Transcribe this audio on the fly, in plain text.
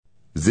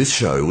This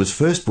show was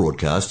first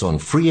broadcast on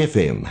Free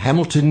FM,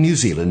 Hamilton, New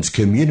Zealand's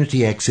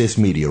community access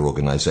media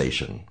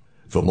organisation.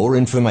 For more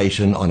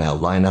information on our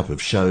lineup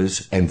of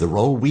shows and the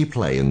role we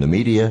play in the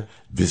media,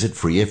 visit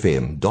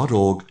freefm.org.nz.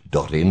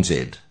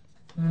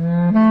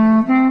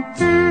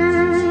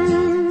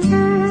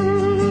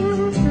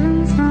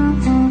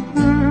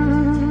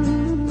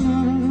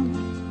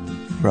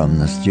 From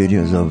the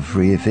studios of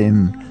Free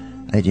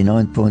FM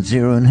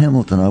 89.0 in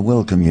Hamilton, I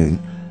welcome you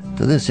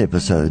to this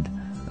episode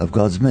of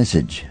God's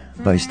Message,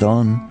 based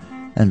on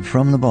and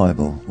from the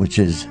Bible, which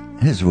is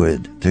His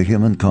Word to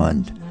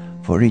humankind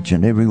for each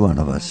and every one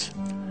of us.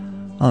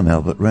 I'm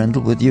Albert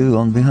Randall with you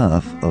on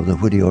behalf of the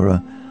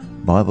Whitiora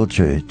Bible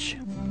Church.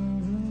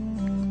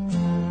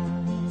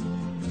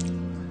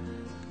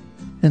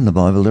 In the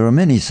Bible there are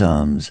many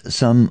psalms,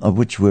 some of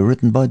which were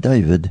written by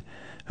David,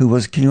 who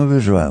was king of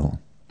Israel.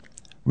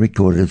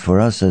 Recorded for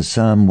us as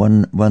Psalm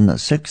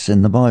 116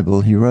 in the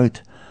Bible, he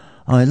wrote,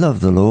 "I love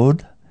the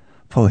Lord,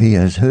 for he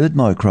has heard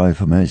my cry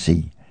for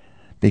mercy.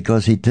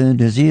 Because he turned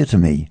his ear to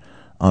me,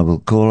 I will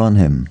call on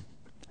him."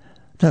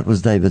 That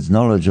was David's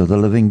knowledge of the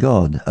living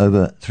God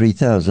over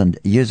 3,000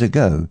 years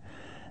ago,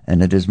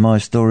 and it is my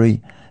story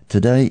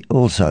today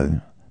also,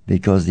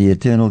 because the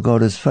eternal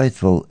God is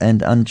faithful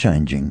and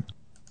unchanging.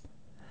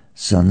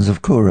 Sons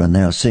of Korah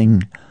now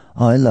sing,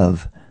 "I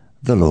love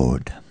the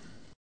Lord."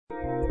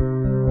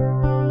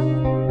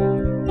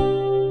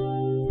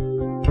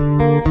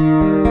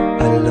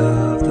 I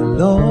love the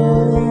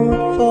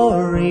Lord,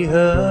 for he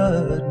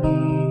heard me.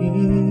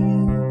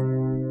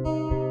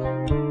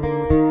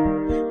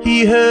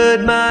 He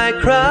heard my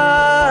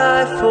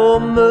cry for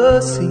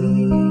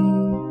mercy.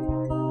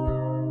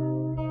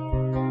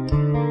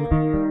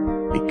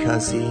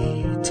 Because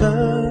he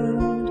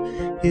turned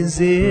his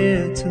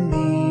ear to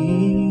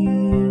me,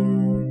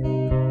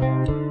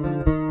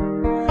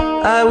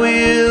 I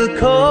will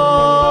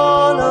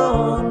call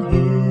on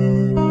him.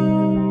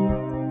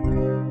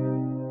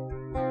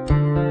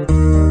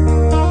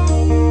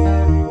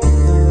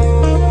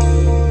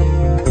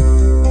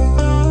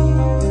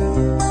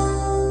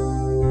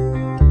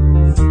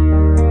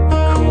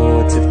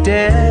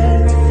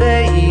 Death,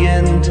 they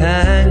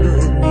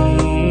entangled me.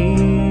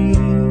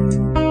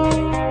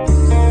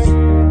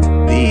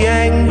 The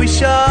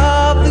anguish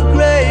of the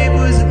grave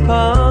was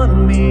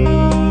upon me.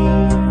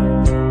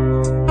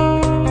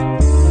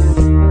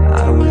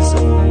 I was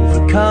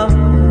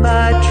overcome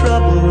by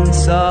trouble and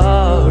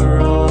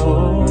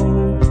sorrow.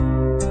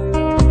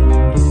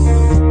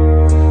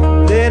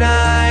 Then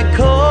I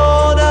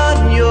called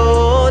on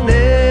your name.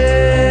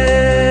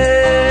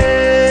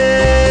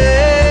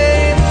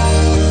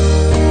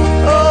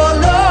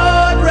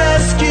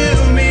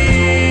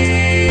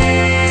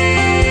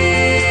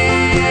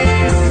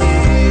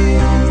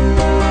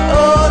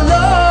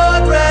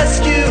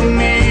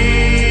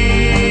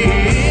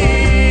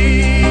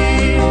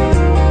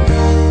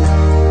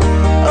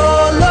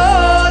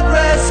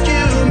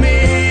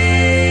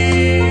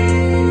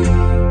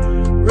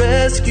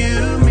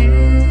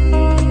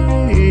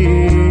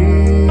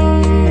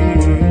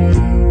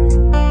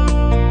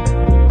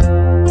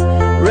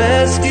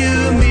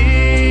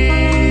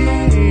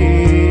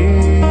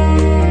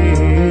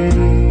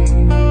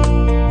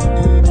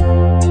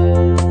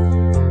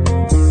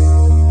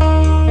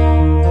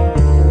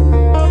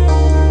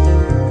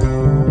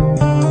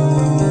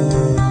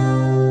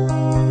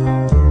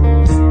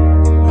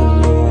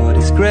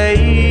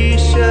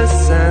 Gracious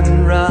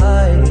and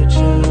righteous,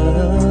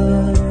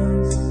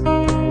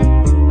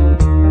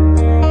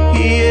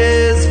 he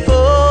is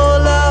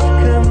full of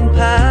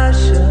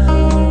compassion.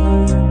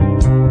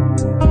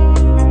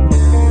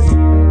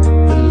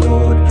 The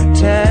Lord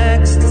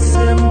protects the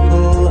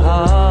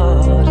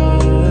simple-hearted.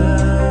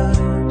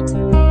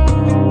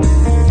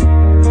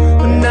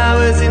 When I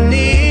was in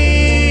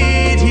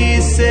need, he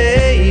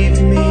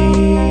saved me.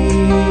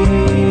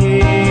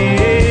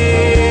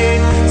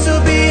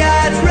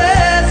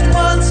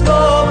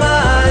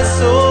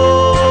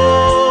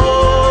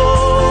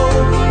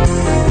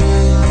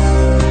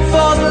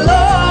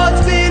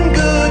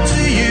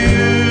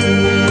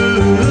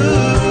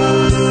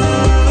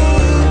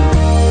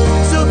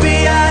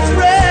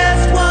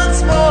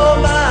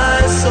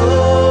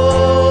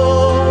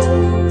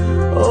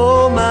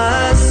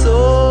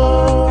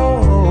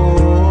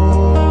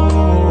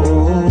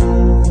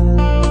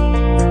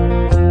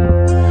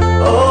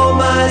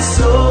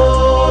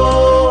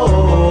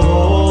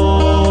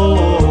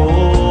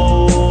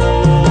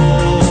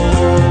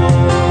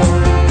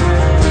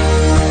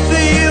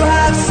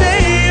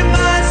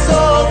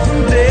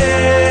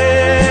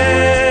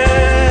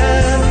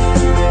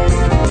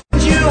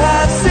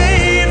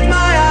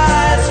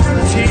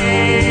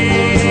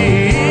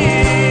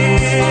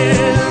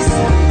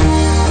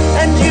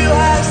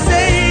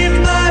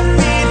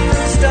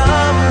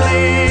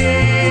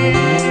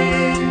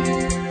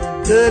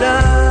 That I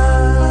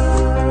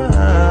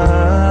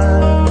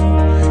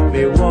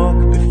may walk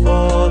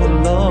before the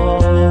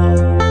Lord,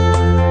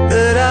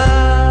 that I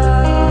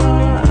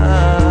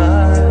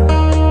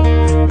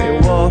may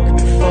walk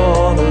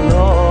before the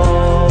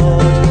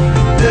Lord,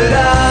 that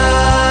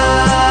I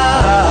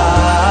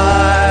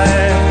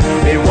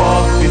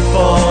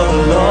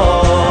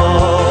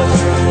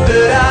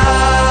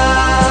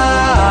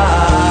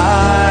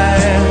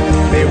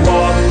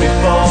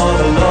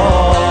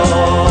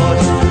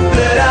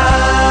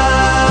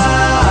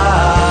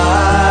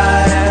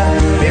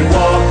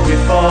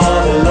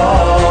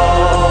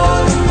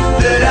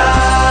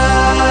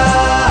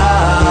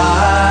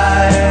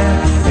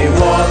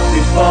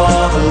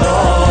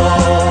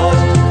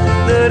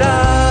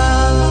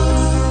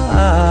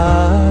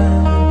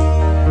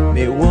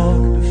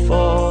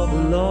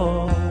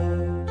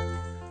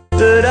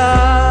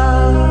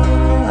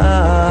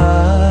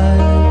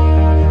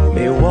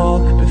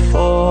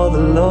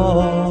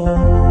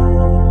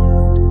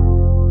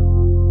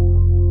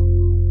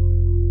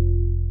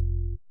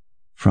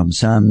From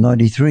Psalm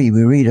 93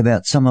 we read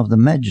about some of the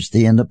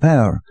majesty and the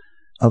power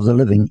of the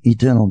living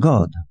eternal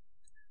God.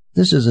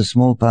 This is a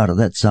small part of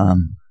that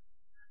psalm.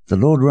 The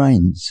Lord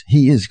reigns.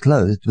 He is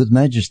clothed with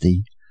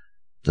majesty.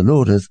 The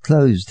Lord hath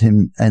clothed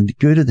him and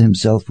girded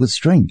himself with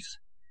strength.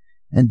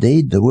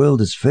 Indeed, the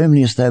world is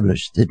firmly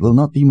established. It will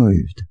not be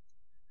moved.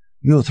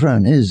 Your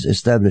throne is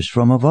established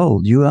from of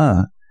old. You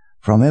are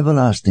from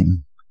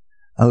everlasting.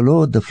 O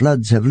Lord, the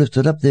floods have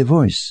lifted up their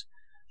voice.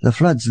 The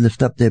floods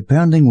lift up their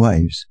pounding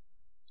waves.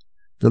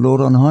 The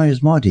Lord on high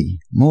is mighty,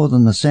 more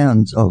than the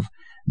sounds of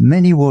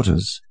many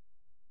waters,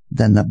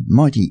 than the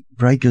mighty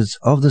breakers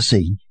of the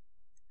sea.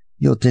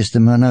 Your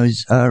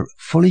testimonies are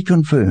fully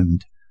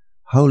confirmed.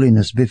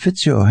 Holiness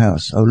befits your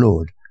house, O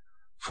Lord,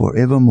 for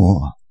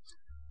evermore.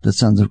 The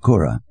sons of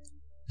Korah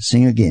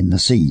sing again. The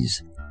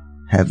seas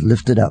have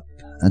lifted up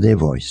their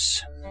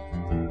voice.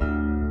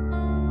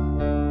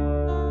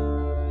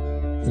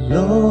 The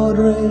Lord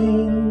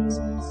reigns,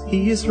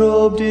 he is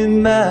robed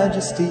in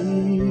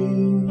majesty,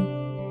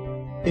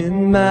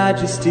 and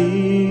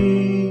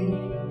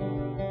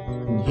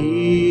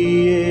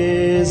he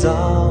is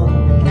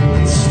on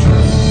his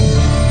throne.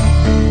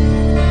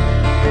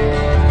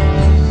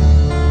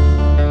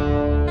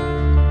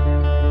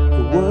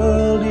 The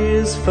world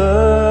is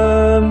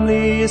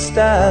firmly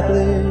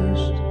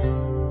established,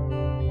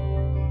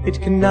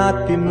 it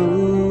cannot be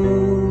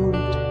moved.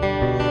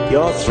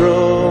 Your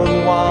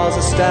throne was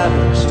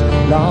established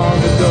long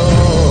ago,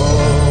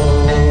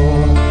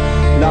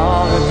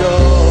 long ago,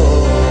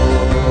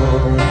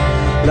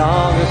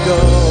 long ago.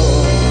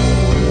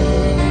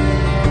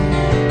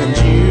 And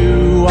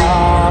you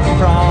are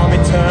from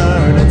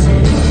eternity.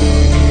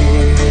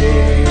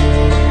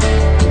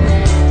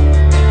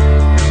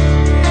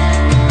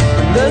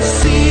 The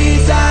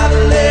seas have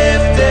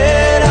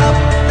lifted up,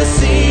 the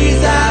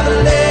seas have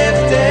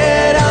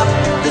lifted up,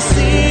 the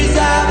seas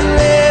have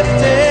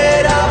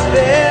lifted up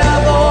their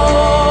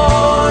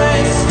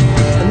voice.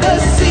 And the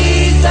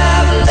seas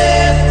have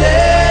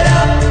lifted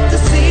up, the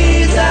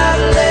seas have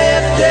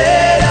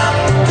lifted up,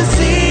 the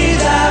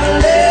seas have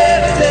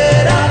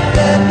lifted up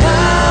their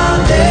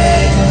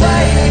pounding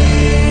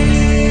waves.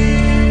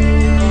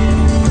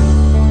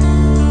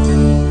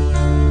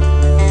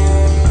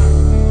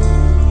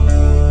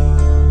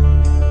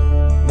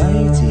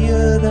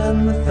 Mightier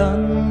than the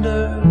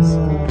thunders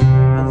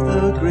of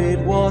the great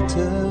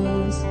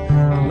waters,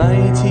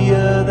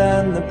 mightier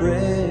than the breakers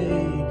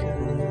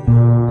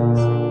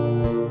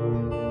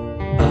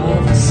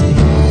of the sea,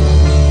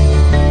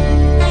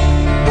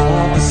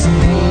 of the sea,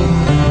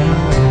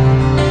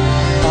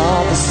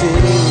 of the sea.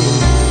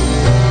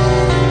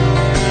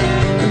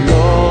 The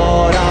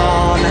Lord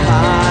on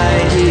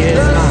high, he is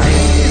mighty.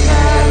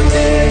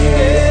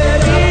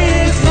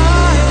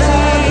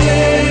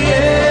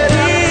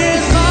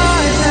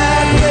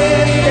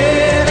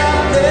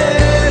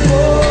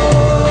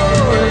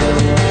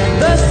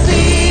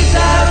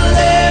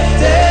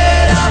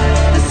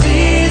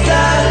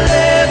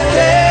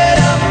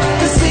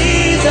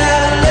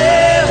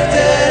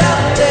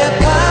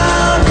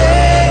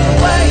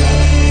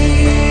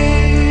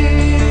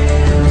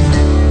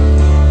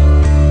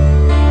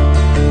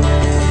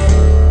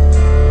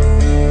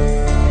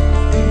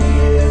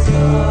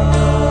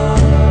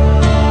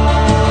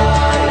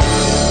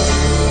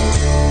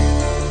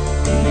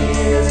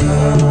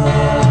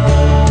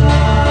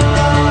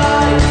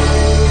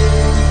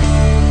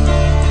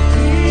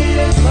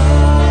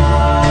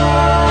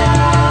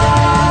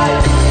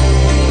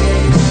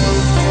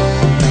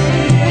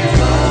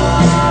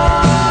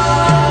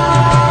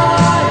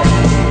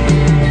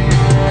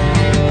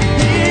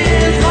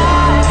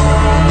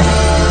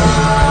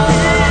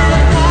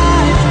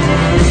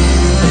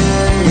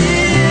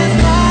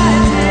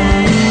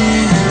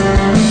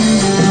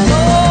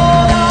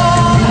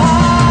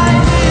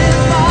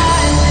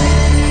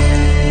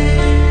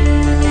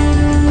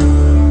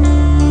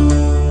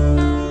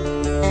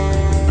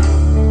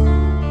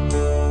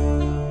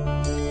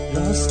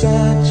 Your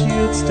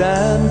statutes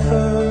stand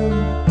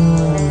firm,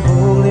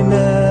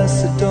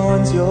 holiness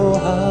adorns your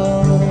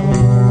house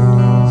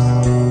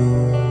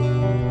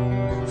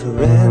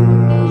for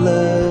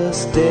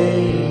endless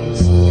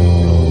days.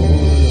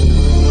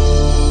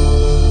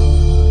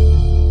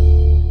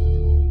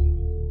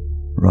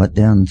 Right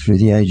down through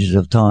the ages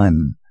of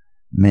time,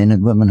 men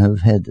and women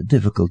have had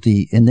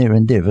difficulty in their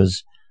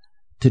endeavors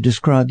to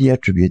describe the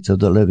attributes of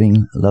the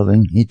living,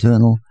 loving,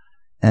 eternal,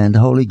 and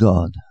holy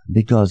God,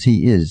 because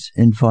he is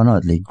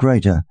infinitely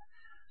greater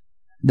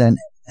than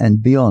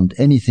and beyond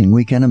anything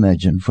we can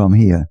imagine from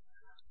here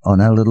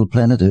on our little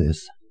planet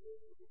Earth.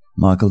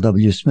 Michael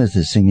W. Smith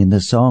is singing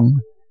this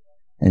song,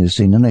 and you'll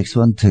sing the next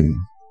one too.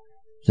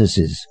 This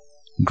is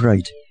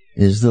Great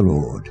is the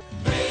Lord.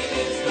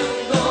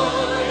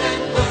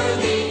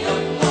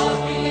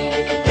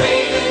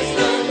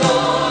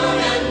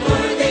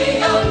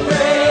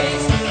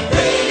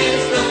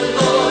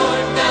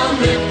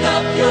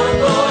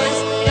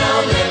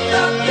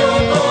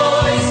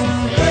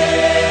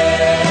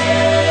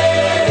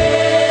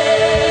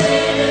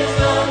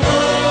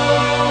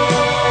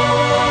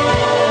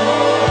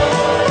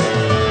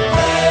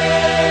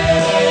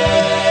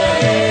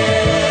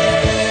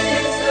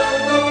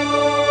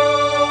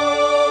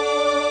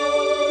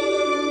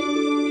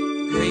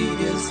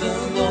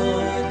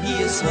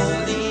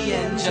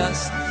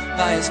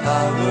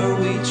 for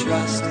we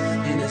trust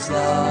in His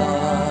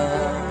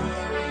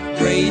love.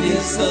 Great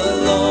is the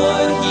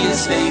Lord, He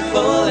is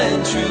faithful and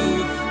true.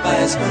 By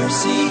His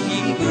mercy He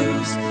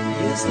proves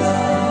His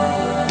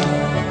love.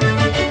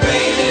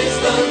 Great is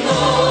the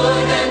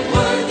Lord and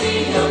worthy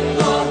of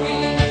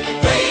glory.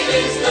 Great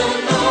is the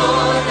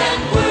Lord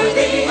and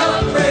worthy of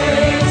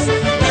praise.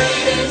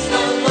 Great is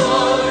the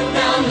Lord.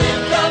 Now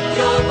lift up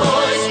your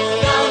voice.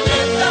 Now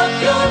lift up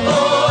your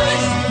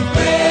voice.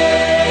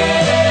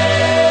 Great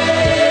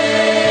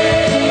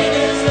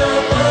is the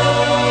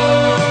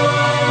Lord.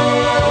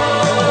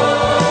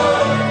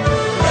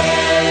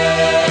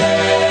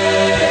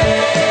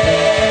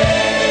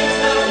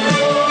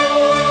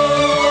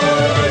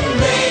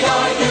 Great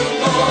are you,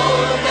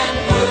 Lord, and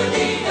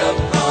worthy of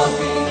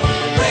glory.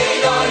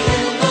 Great are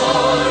you,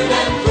 Lord,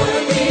 and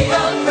worthy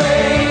of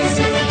praise.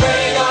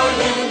 Great are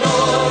you,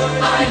 Lord.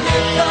 I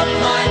lift up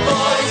my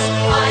voice.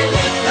 I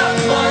lift up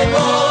my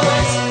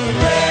voice.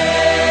 Great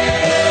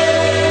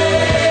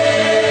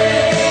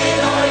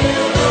are you,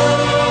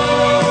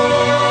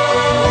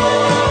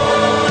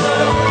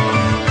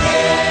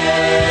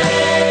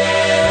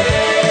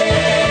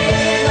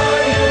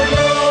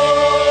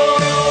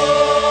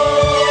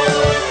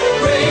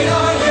 Great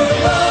are you,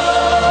 Lord.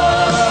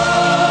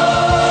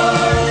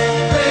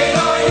 Great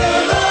are you,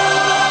 Lord.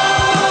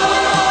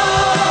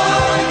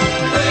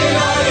 Great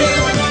are you,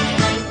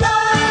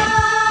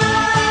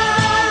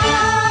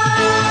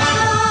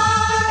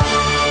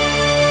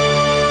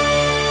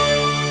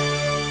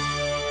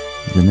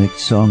 The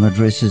next song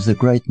addresses the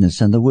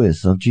greatness and the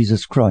worth of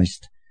Jesus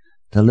Christ,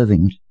 the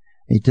living,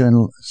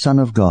 eternal Son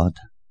of God,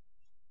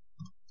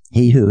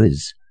 He who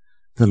is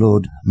the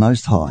Lord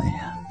Most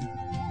High.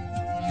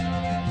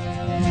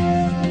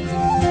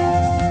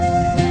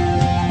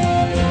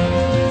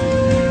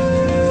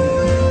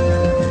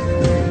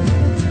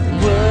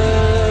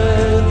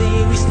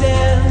 Worthy we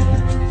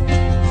stand,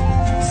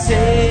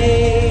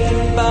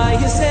 saved by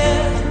His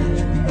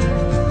hand.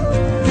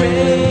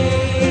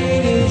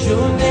 Great is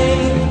your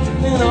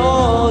name in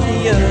all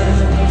the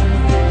earth.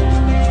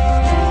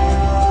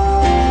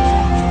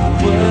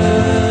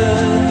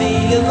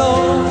 Worthy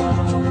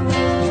alone,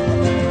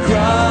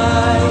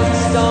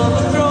 Christ on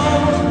the throne.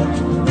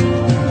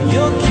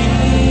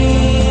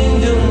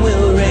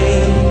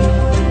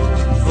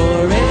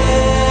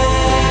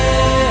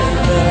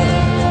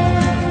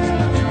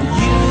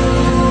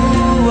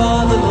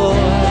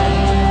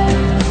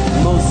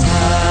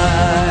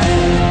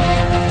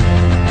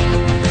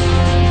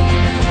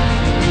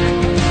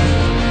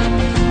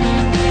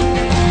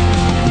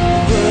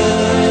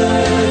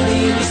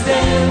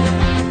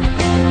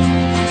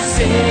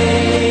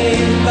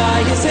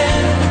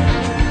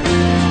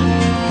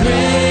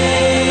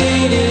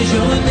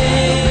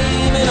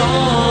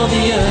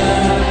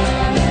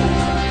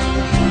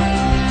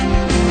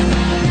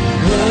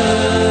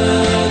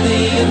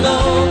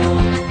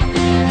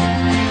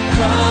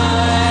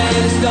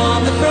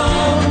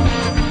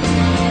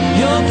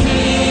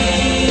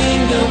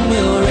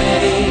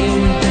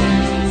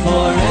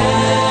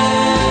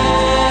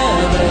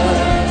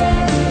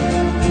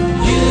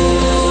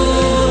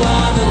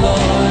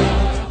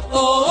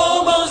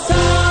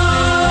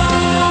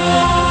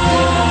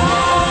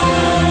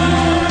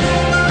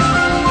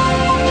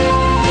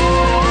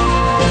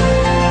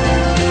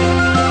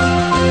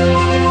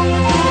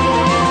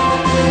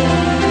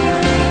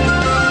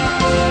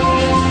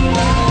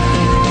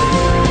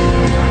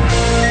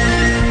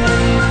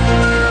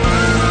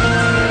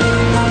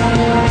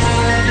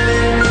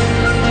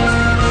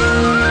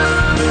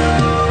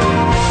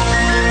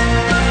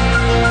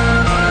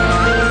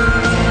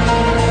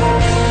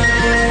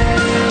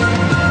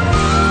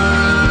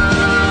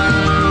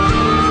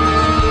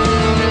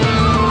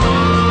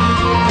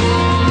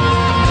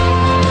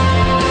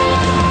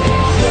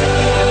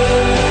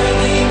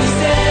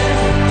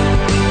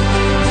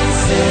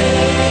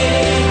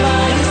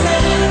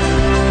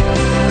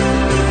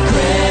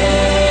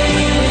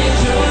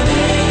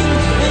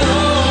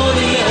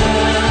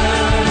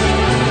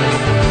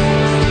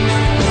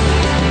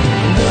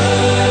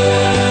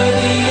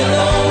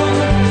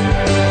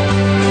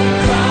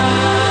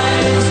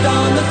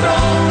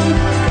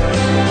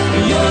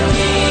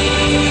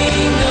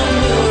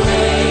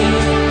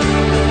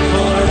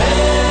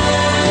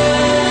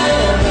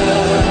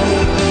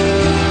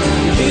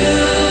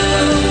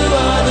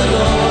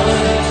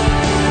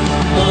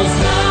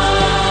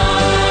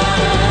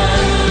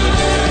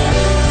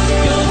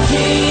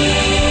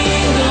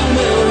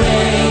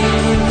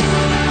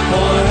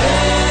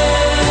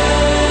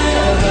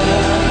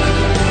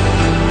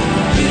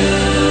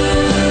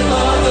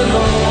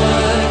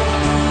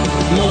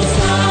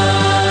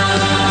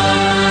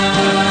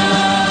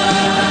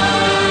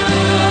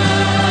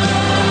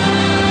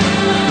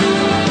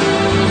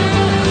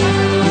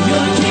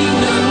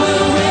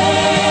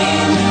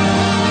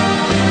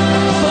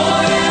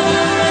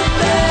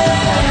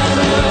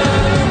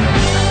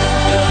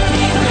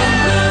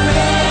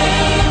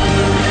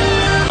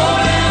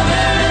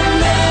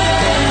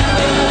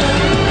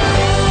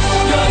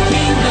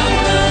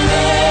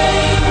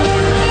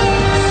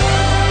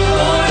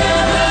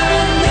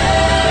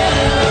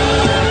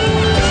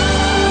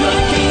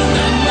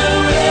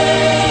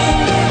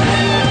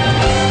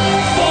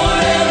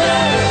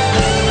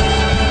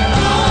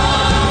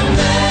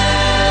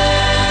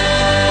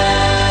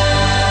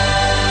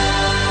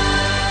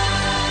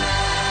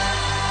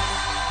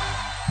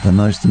 The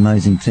most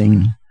amazing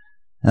thing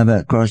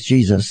about Christ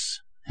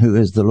Jesus, who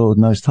is the Lord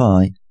Most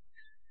High,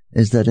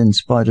 is that in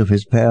spite of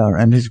his power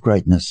and his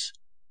greatness,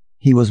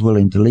 he was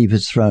willing to leave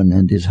his throne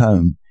and his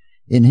home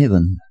in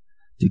heaven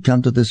to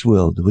come to this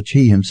world which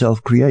he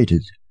himself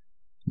created,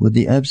 with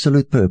the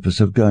absolute purpose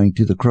of going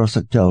to the cross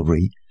at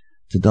Calvary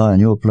to die in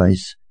your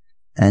place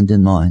and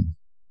in mine.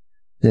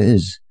 There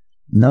is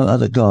no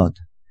other God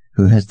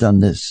who has done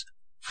this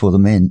for the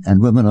men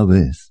and women of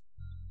earth.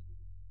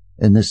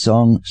 In this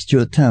song,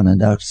 Stuart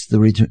Townend asks the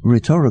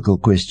rhetorical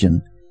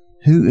question,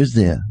 who is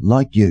there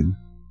like you?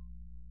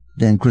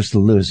 Dan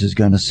Crystal Lewis is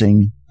going to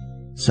sing,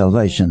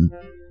 Salvation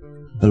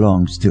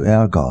Belongs to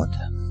Our God.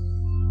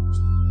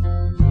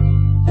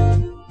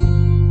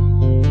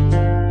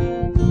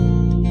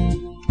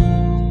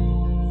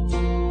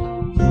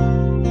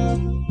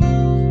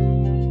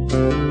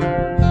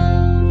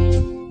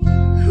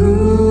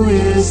 Who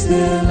is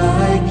there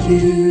like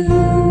you?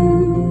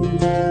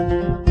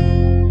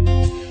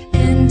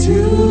 And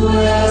who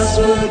else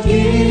would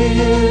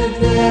give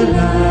their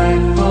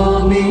life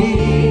for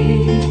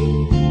me,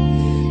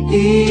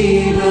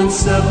 even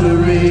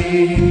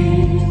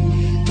suffering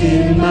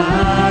in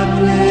my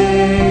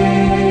place?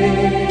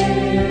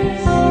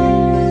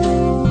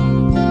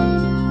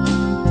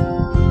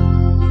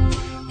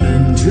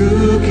 And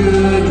who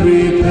could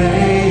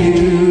repay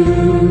you?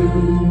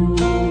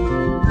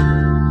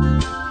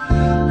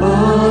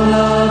 All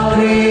of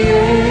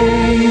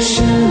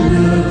creation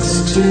looks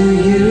to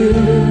you,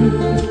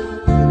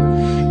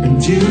 and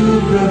you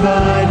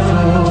provide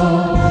for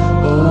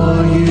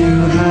all you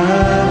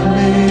have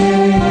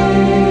made.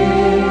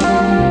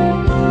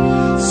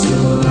 So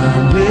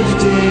I'm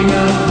lifting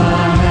up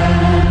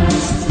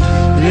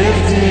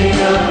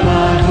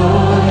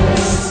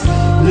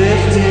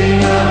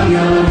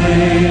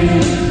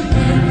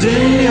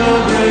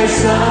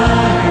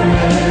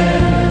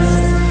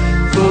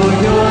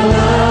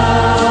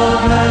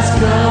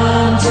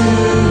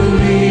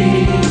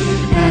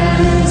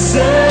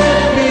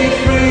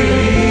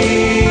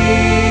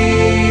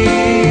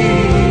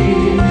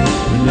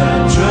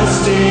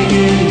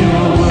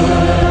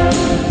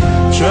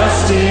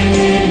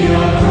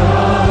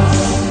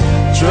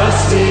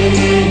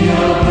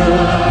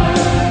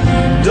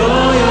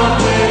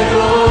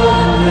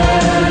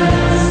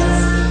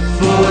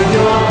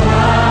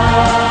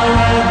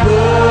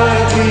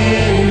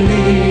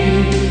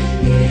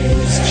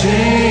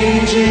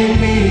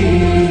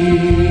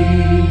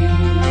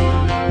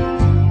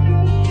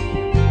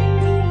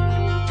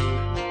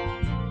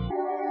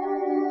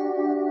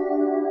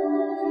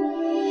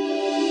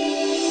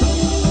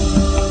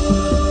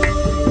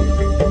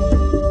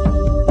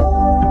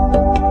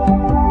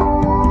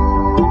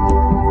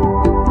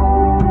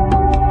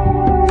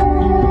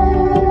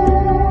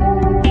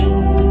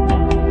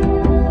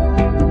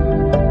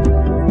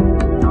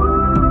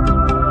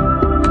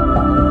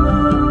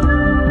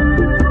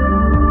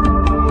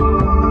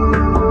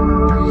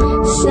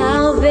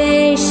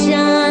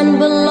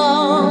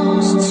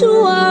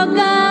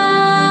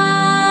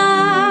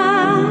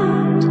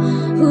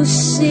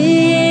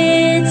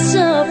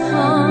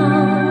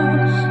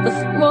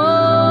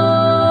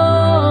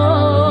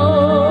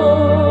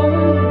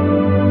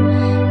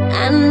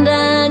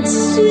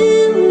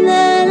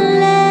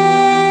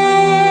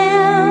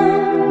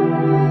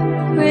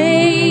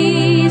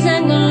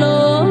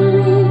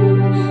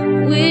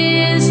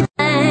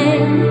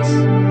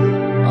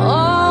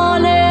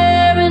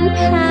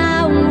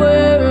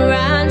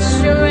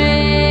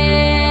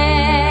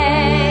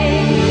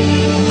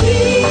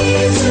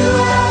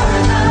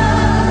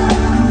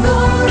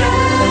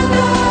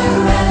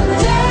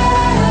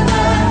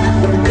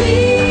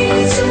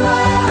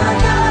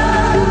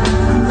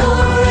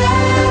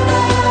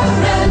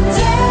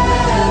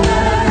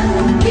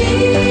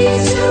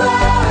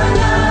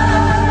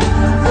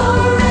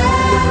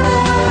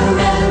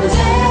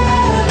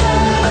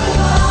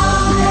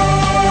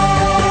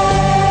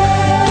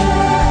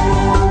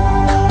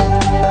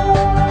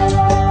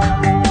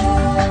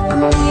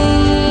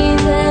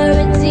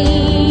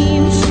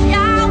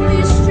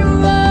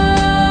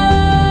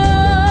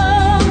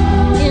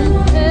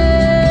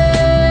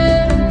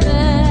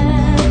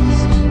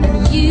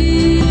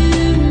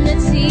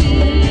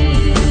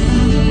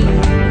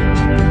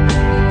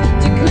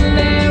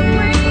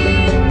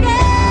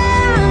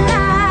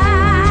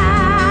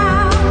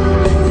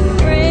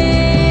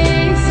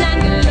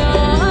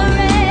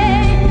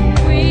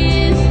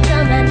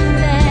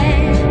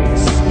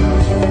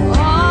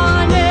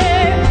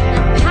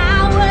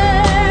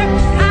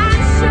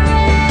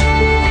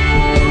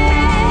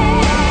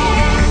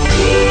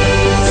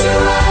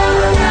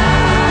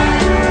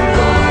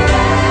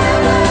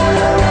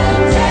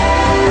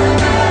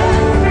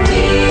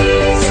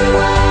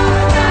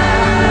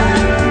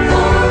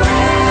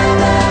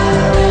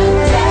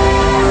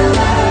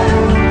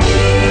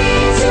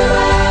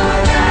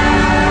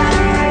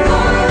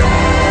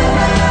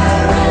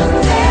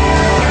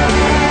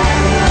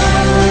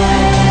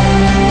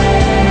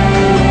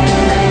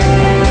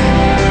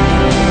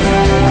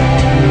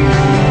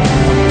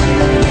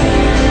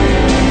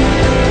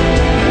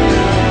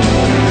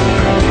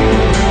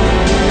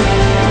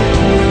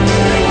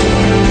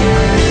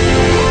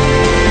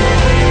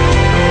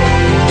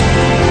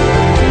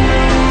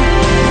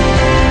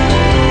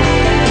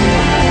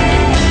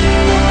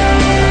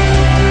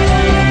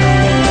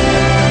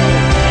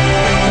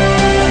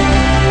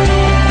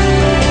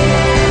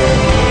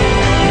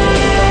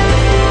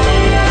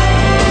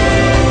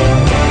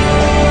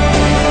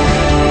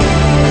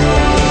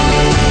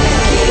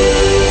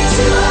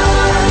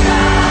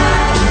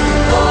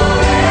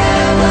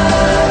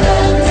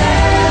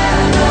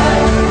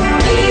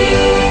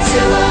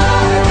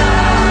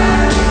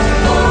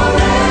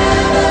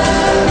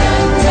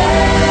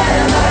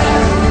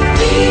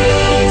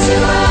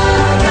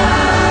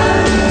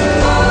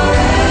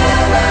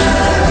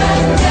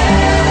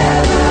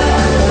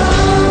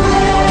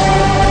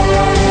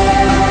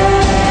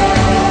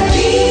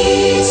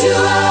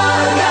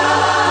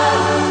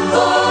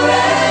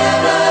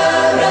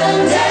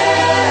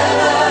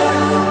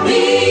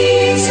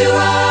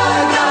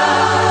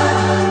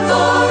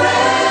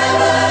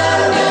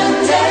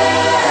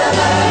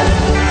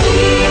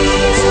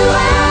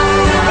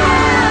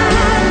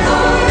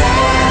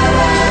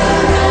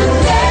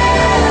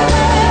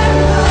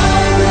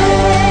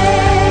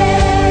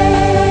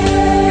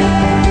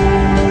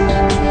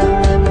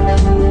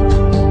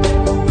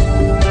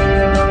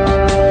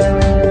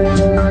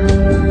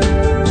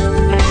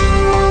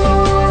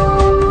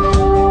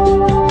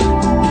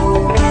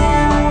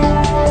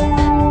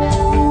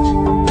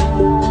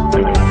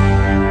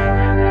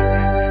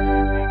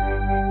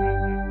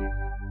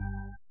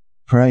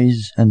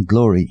praise and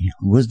glory,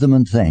 wisdom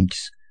and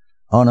thanks,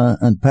 honor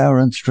and power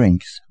and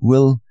strength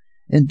will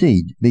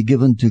indeed be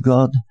given to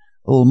God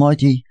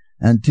Almighty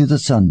and to the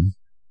Son,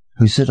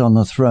 who sit on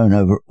the throne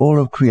over all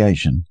of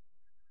creation,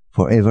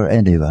 forever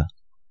and ever.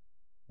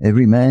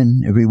 Every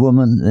man, every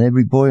woman, and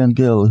every boy and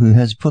girl who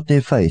has put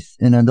their faith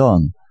in and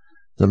on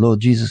the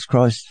Lord Jesus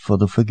Christ for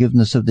the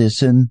forgiveness of their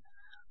sin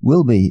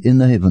will be in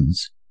the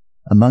heavens,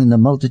 among the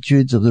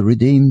multitudes of the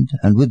redeemed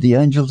and with the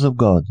angels of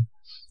God,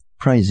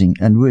 praising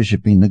and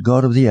worshipping the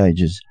God of the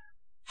ages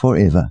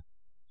forever.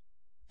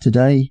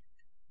 Today,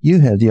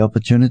 you have the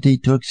opportunity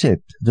to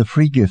accept the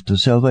free gift of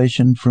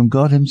salvation from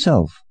God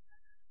Himself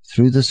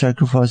through the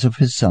sacrifice of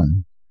His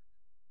Son,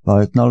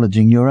 by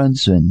acknowledging your own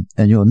sin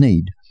and your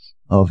need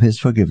of His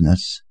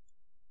forgiveness.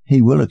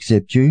 He will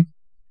accept you,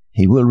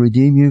 He will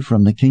redeem you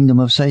from the kingdom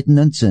of Satan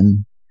and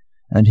sin,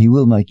 and He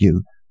will make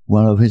you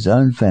one of His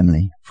own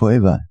family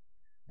forever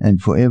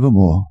and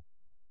forevermore.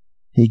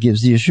 He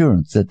gives the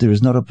assurance that there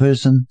is not a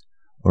person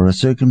or a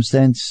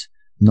circumstance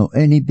nor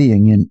any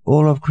being in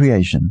all of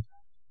creation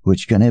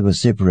which can ever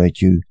separate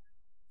you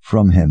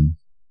from Him.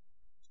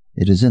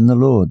 It is in the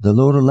Lord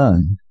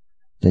alone,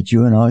 that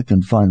you and I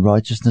can find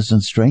righteousness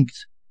and strength.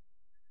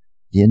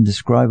 The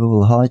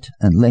indescribable height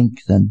and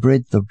length and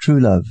breadth of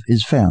true love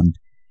is found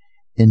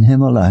in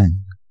Him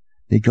alone,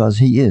 because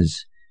He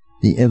is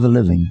the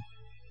ever-living,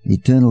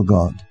 eternal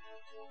God,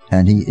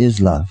 and He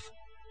is love.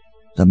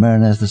 The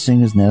Maranatha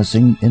singers now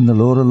sing In the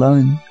Lord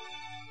Alone.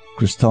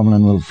 Chris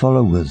Tomlin will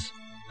follow with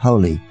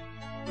Holy,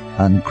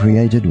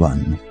 Uncreated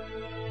One.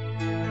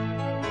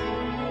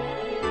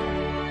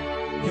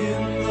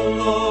 In the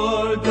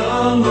Lord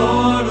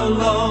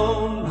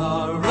alone,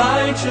 our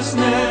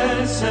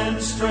righteousness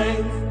and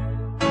strength.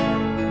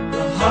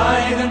 The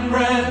height and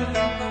breadth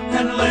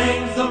and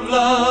length of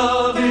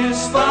love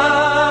is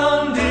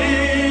found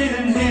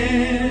in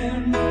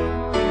Him.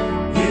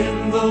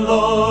 In the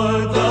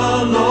Lord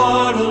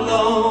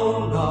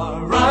alone,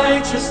 our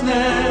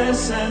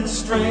righteousness and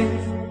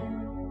strength.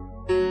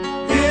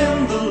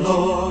 In the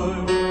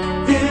Lord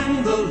alone.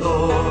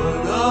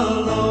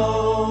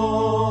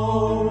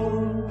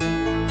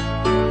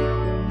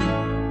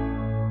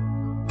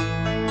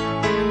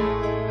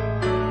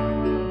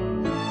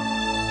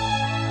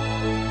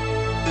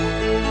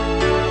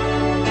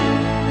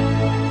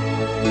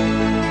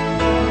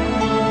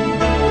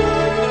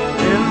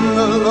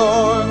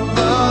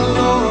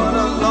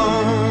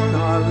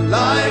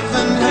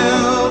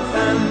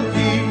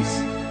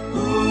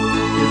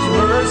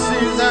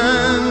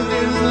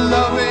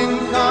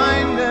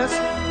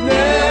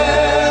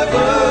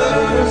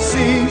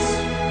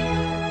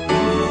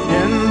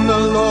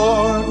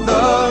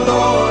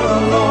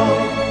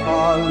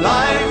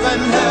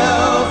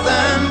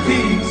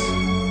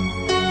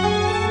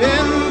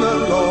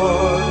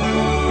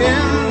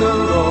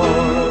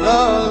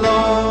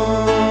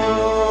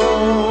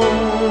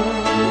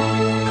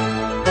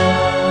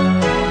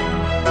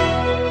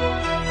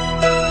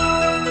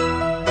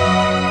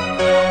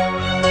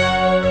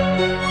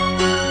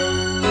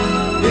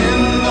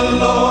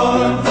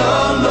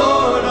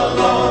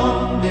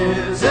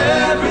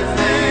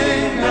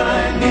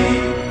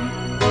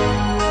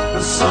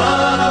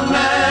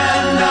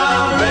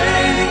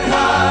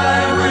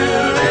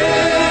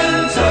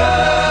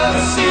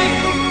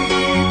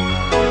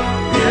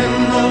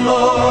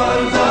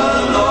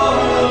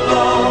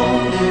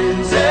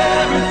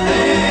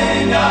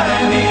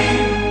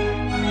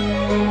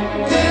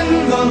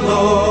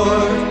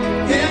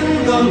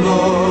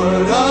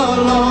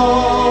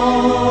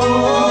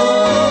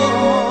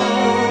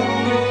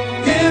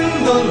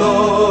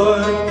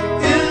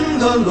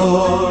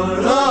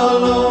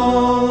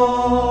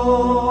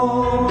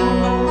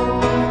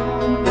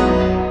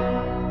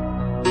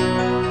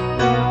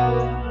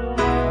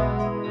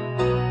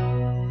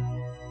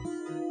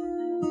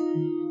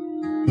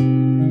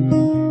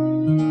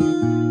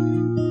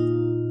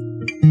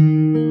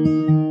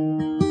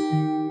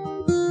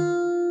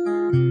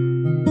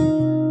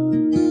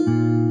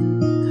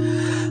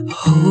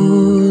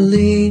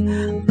 Holy,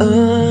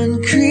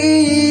 uncreated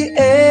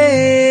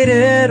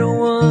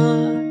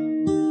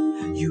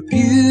one, your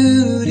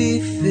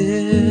beauty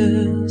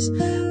fills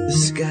the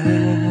skies,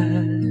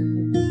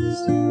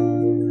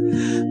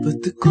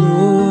 but the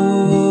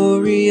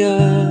glory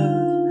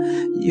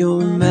of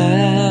your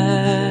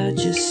majesty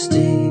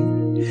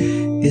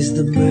is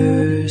the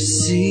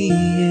mercy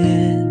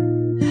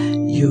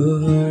in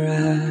your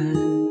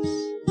eyes,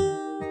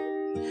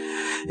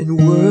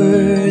 and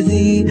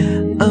worthy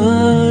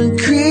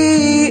uncreated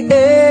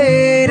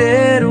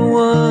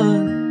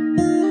one,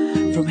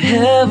 from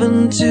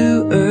heaven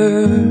to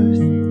earth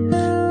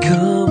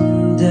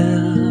come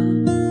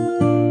down.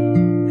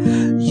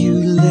 You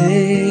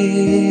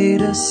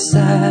laid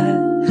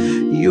aside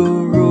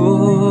your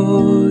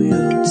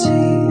royalty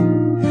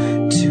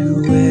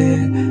to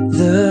wear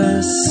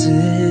the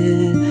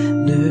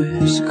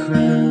sinner's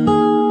crown.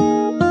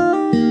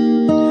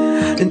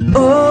 And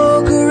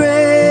oh,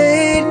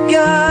 great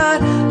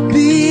God,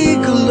 be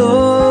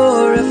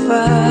glorified.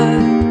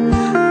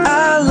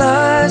 Our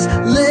lives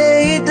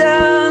laid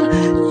down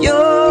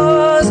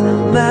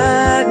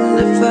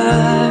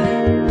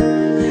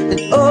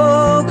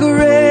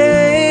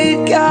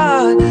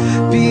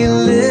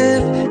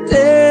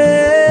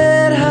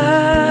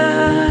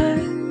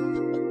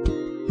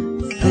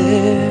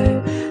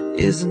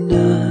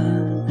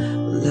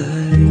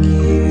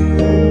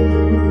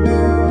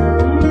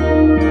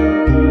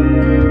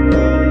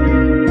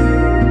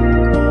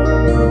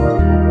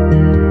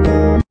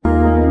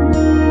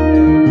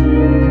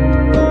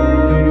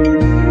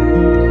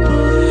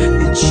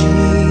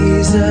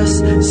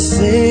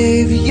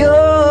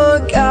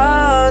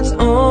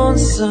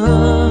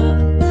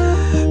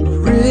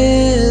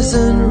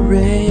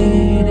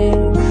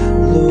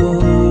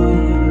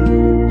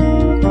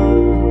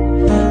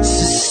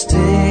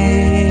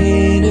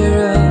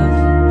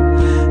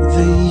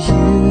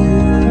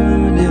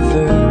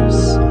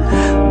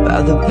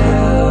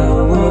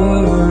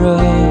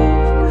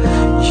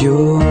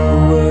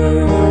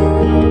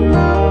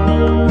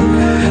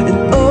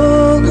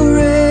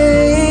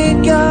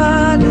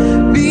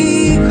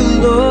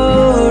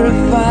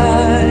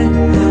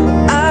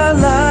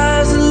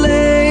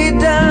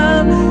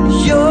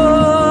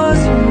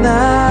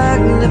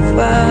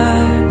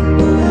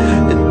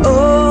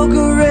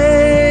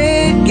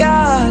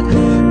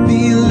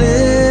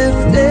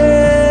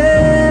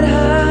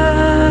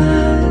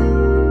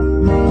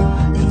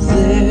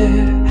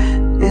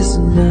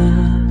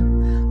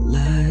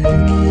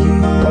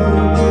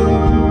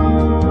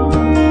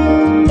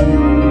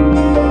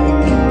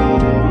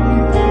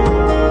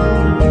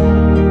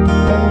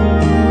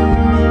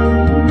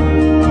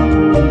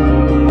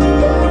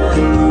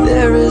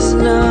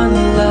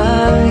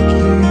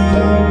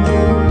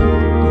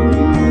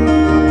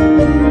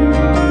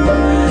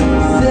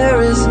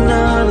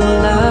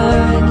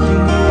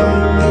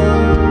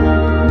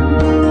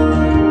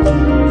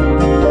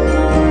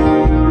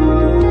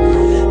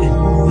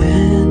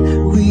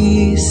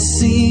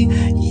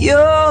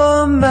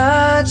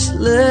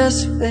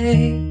faceless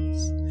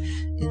face,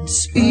 in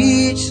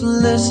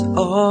speechless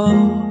awe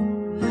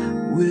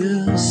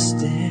will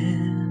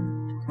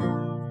stand,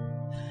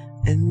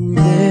 and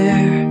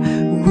there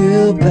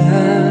will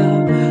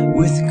bow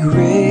with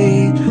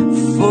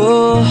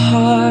grateful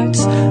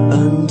hearts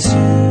unto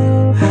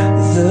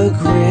the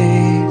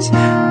great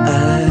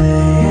I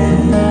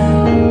am.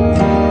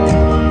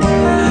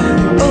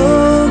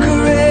 Oh,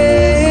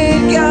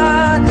 great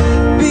God,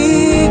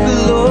 be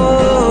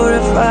glorified.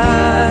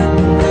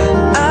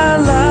 Our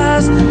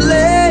lives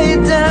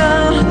laid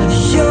down,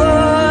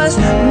 yours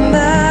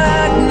magnified.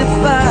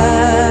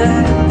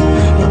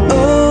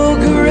 Oh,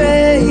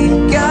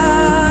 great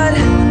God,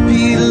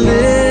 be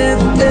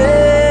lifted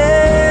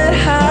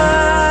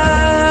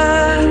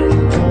high.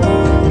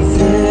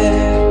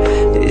 There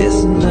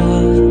is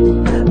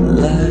none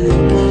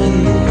like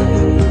you.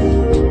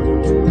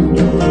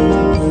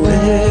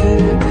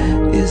 There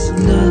is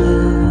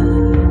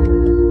none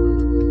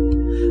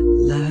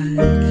like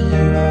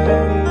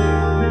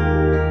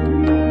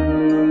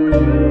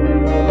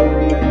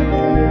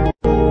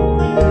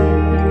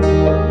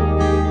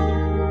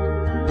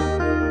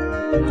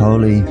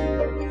Holy,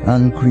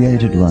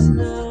 uncreated one,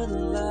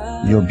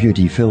 your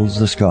beauty fills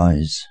the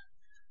skies,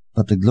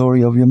 but the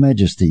glory of your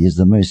majesty is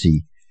the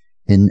mercy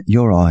in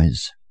your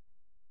eyes.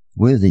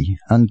 Worthy,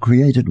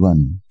 uncreated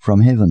one,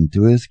 from heaven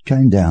to earth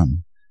came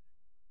down.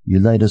 You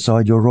laid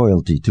aside your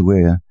royalty to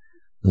wear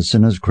the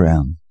sinner's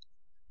crown.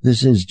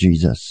 This is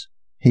Jesus.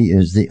 He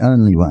is the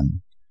only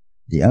one,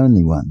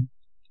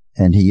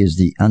 and he is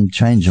the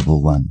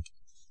unchangeable one.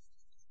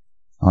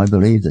 I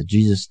believe that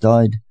Jesus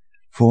died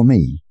for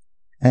me,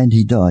 and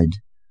he died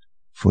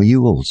for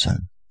you also.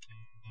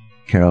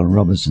 Carol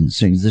Robertson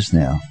sings this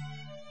now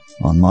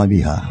on my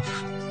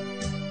behalf.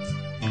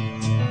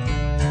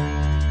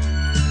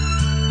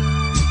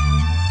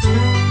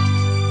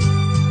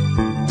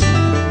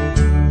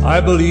 I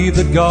believe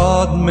that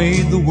God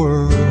made the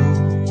world,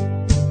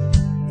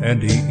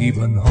 and he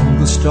even hung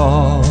the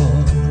stars.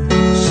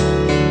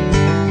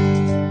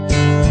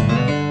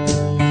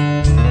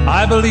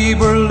 I believe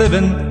we're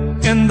living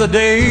in the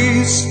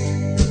days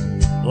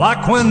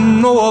like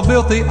when Noah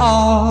built the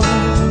ark.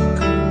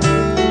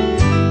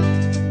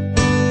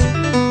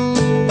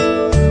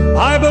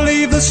 I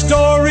believe the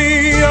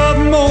story of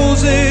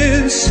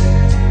Moses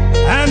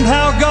and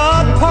how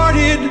God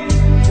parted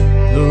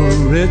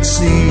the Red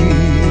Sea.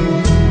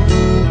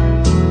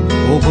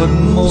 Oh, but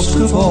most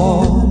of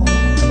all,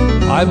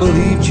 I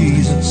believe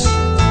Jesus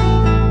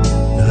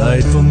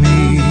died for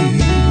me.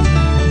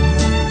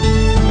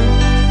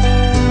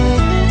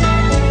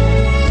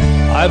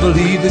 I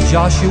believe that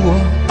Joshua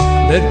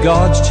led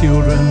God's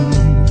children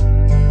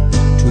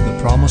to the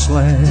promised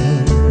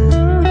land.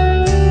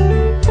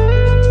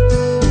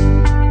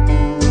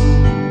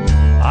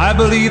 I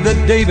believe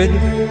that David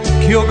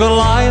killed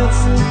Goliath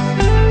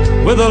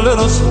with a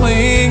little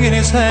sling in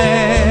his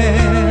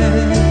hand.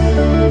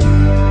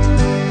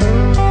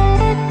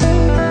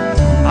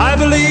 I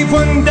believe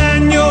when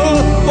Daniel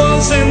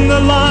was in the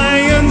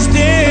lion's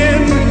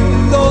den,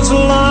 those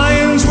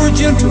lions were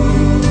gentle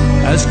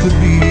as could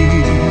be.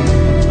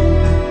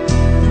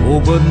 Oh,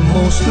 but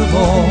most of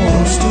all,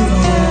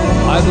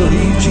 I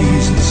believe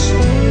Jesus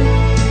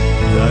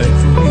died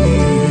for me.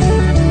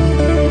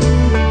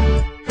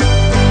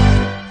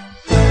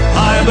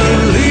 I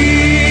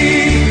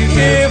believe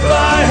if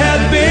I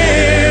had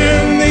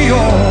been the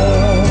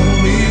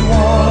only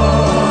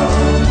one,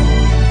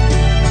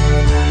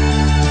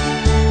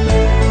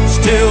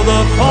 still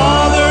the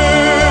Father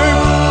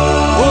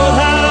would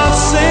have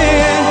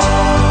sent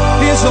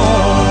his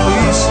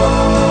only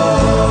Son.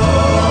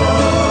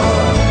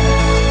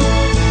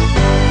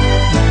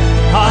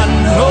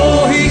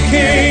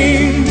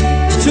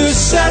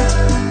 Set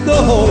the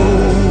whole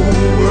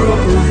world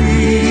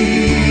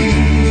free.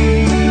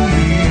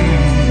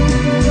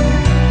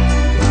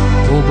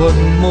 Oh, but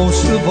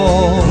most of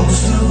all,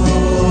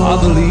 I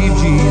believe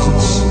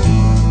Jesus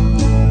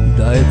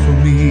died for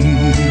me.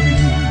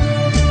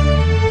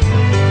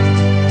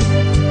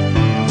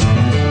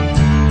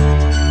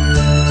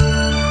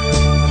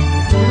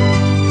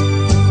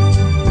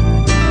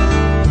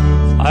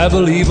 I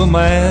believe a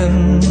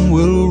man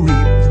will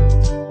reap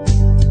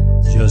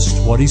just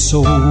what he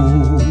sows.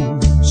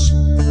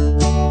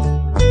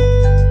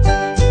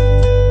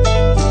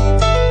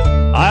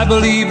 I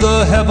believe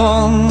the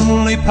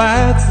heavenly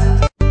path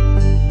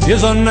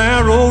is a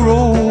narrow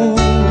road.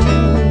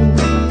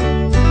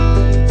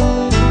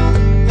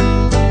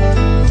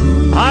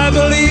 I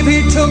believe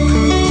he took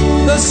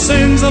the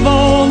sins of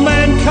all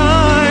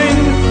mankind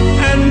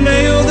and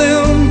nailed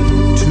them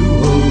to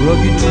a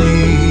rugged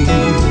tree.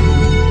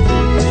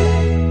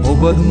 Oh,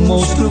 but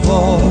most of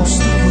all,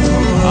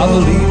 I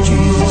believe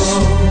Jesus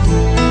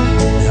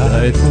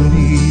died for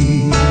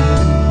me.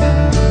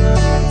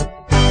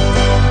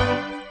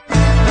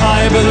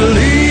 I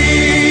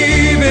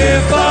believe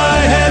if I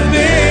had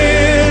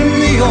been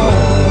the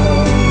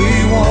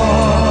only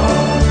one,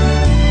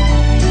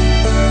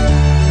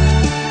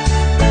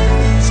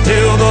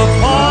 still the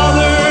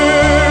Father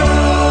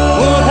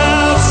would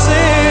have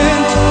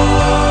sent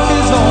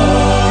his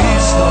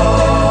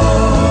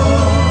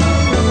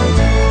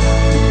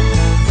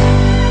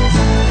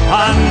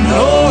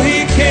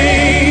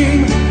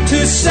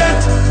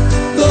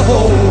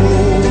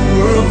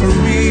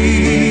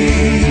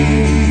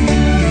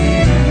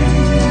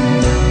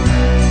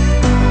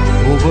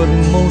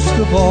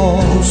of all,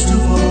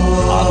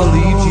 I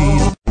believe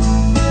Jesus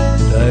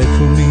died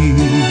for me.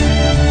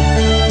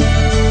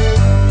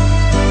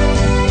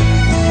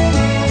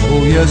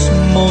 Oh yes,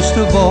 most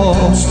of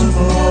all,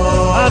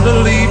 I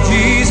believe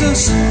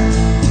Jesus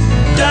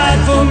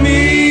died for me.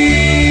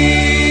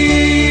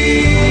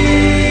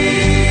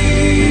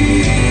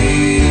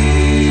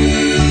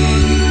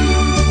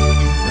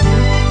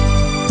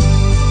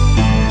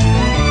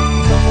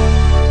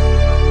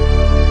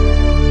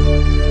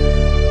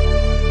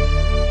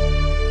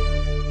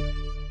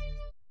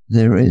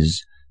 There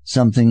is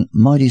something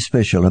mighty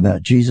special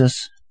about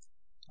Jesus.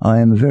 I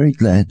am very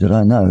glad that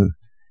I know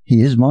He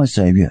is my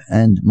Saviour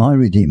and my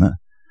Redeemer,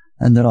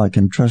 and that I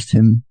can trust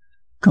Him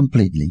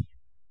completely.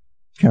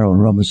 Carol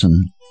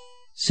Robertson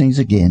sings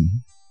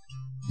again,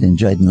 then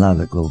Jaden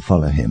Lovick will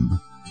follow him.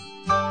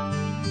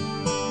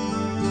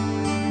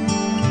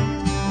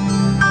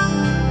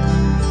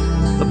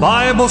 The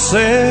Bible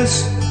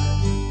says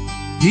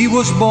He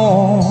was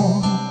born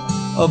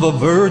of a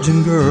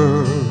virgin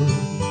girl,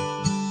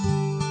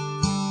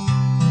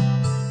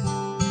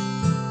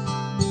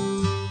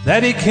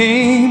 that He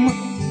came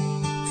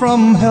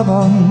from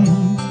heaven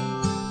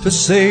to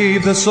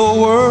save the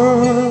soul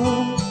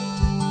world.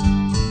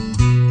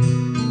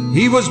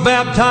 He was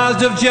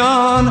baptized of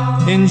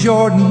John in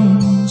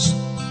Jordan's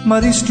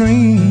muddy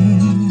stream.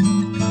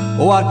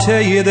 Oh, I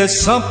tell you, there's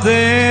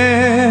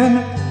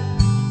something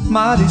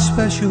mighty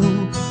special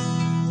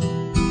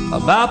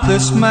about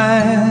this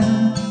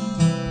man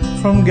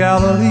from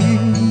Galilee.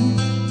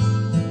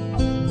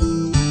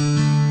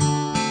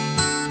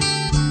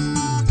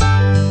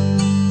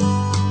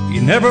 He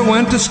never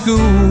went to school,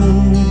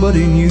 but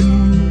he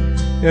knew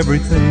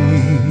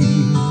everything.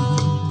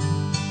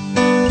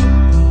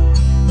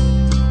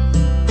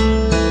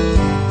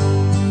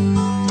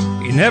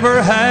 He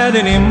never had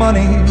any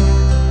money,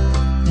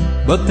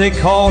 but they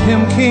called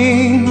him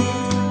king.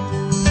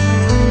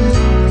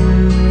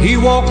 He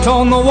walked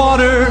on the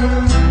water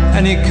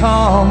and he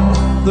calmed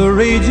the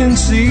raging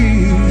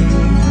sea.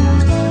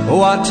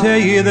 Oh, I tell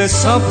you, there's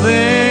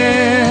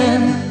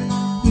something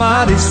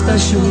mighty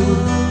special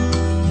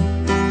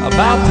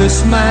about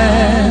this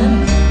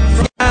man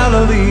from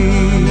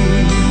Galilee.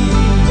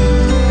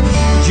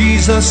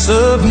 Jesus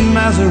of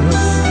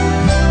Nazareth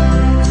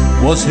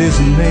was his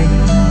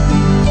name.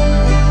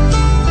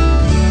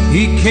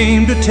 He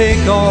came to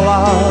take all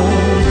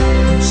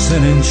our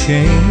sin and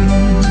shame.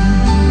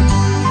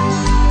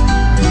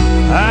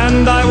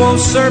 And I won't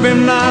serve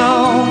him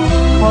now,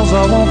 'cause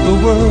I want the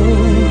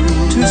world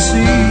to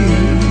see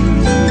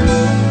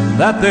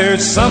that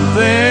there's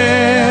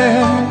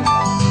something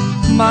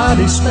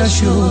mighty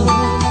special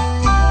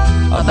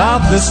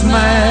about this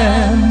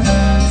man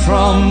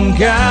from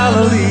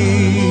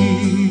Galilee.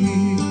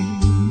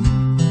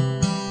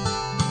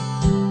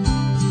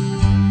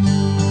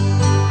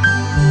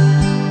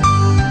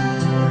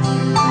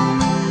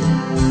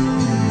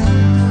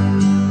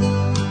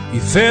 He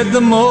fed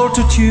the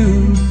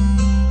multitude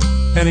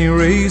and he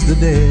raised the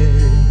dead.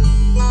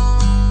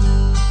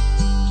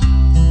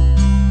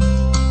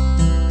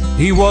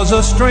 He was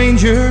a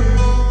stranger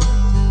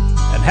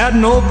and had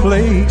no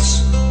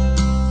place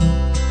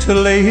to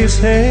lay his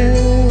head.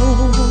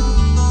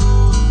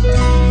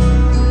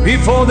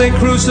 Before they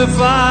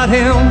crucified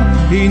him,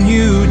 he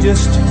knew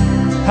just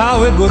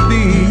how it would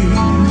be.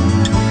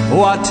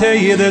 Oh, I tell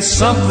you, there's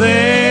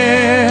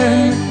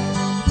something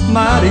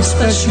mighty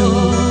special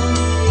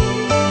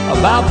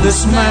about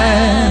this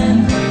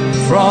man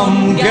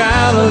from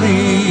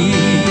Galilee.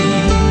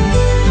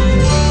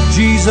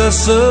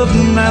 Jesus of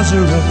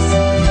Nazareth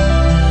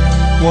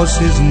was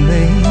his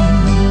name.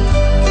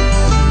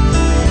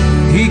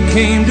 He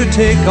came to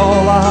take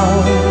all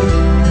our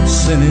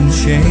sin and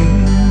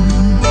shame.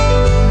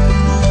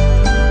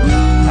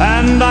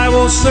 And I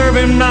will serve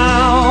him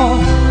now,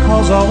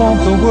 'cause I want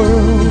the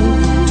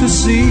world to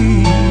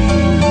see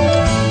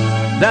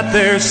that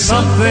there's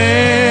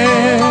something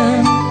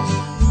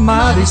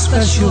mighty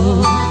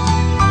special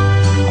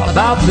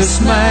about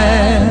this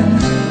man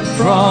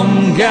from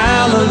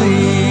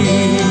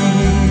Galilee.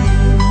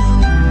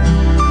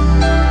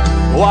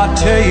 Oh, I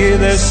tell you,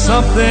 there's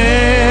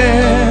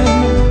something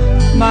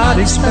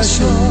mighty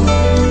special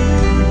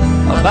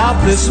about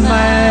this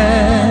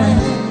man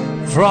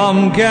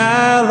from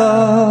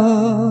Galilee.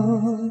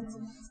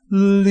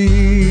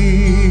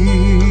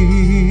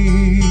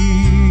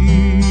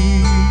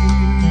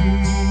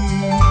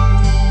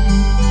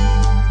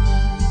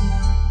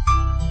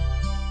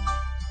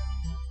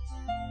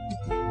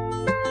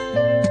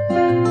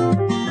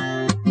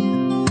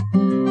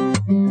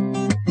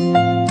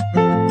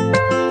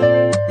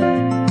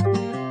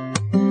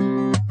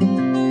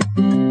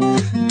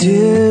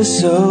 Tis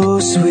so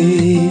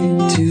sweet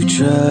to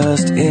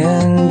trust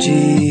in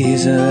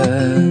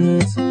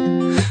Jesus,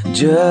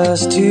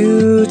 just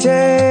to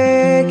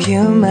take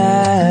him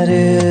at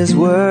his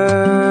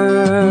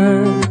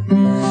word,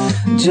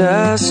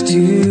 just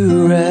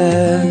to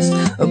rest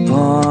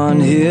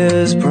upon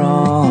his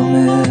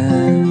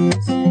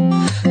promise,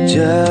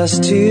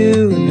 just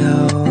to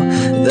know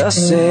thus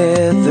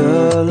saith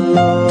the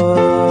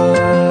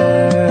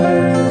Lord.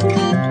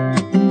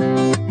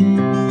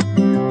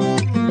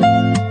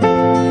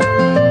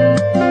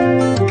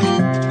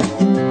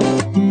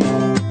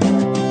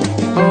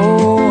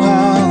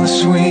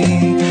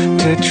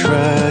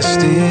 trust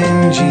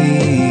in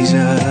Jesus,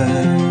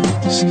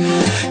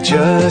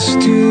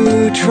 just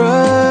to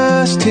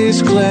trust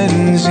His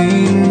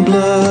cleansing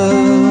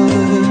blood,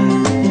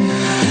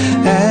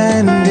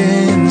 and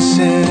in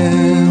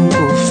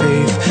simple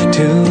faith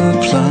to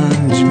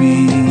plunge me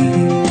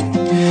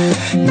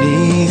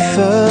 'neath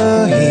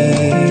the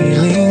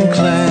healing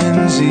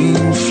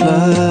cleansing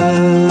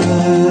flood.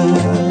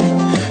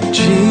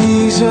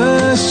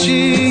 Jesus,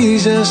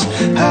 Jesus,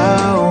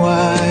 how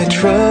I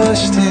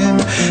trust Him,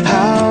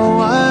 how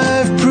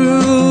I've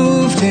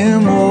proved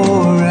Him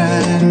o'er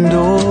and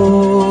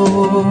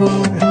o'er.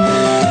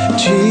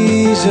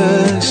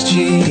 Jesus,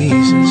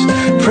 Jesus,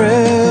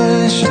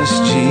 precious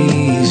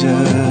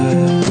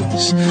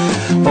Jesus,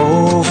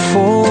 oh,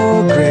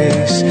 for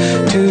grace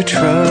to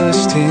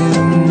trust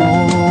Him more.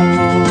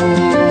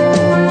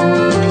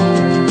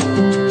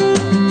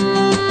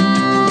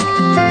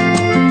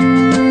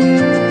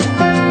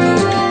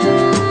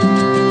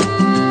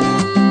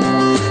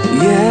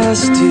 Yes,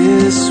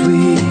 'tis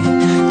sweet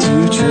to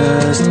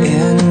trust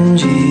in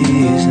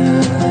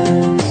Jesus,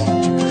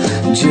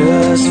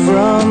 just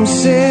from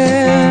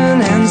sin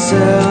and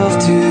self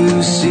to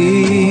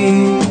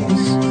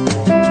cease,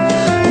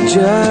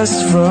 just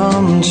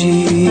from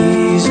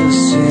Jesus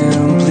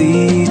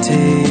simply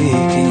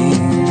taking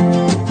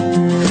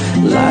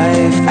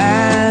life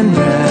and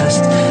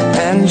rest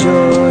and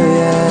joy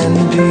and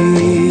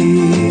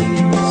peace.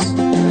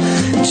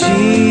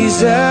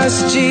 Jesus,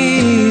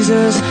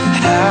 Jesus,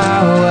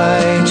 how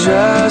I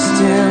trust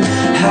Him,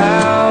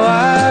 how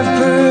I've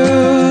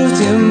proved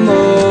Him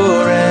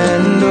more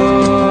and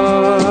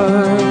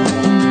o'er.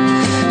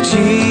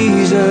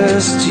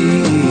 Jesus,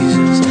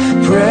 Jesus,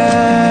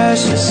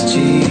 precious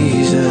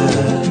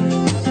Jesus,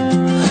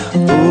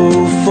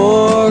 oh,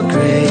 for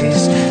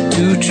grace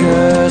to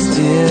trust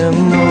Him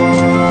more.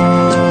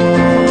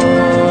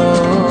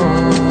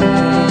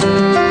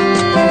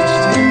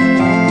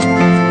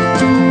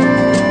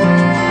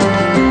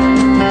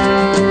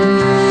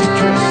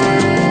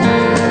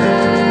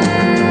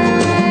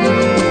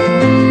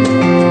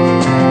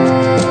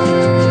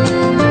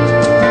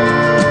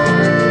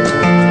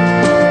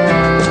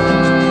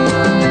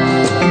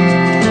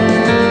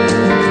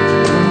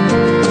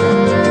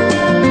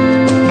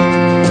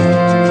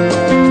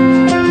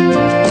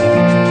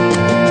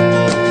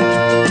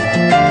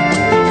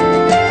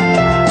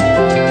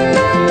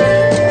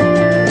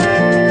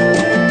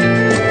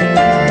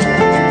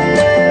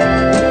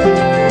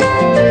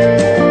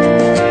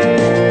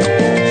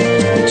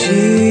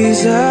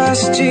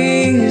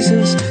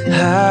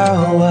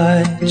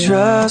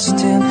 Trust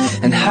Him,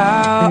 and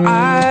how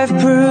I've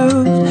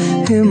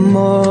proved Him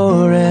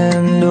more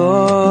and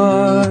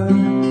o'er.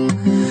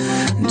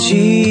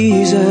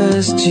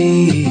 Jesus,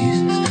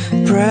 Jesus,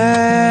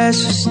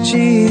 precious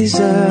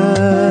Jesus,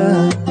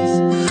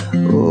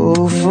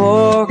 oh,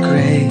 for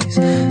grace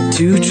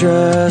to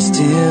trust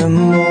Him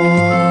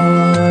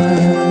more.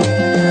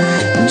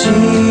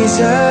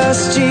 Jesus,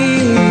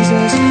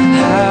 Jesus,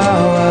 how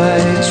I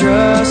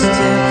trust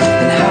Him,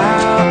 and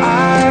how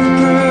I've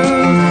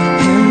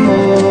proved Him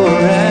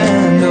more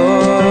and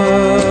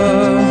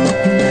o'er.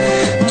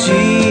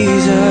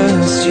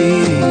 Jesus,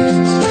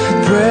 Jesus,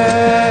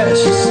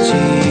 precious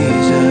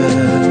Jesus,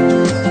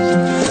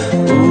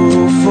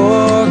 oh,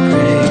 for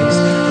grace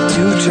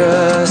to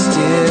trust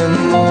Him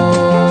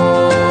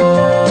more,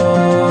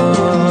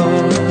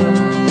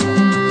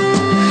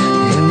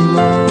 Him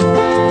more.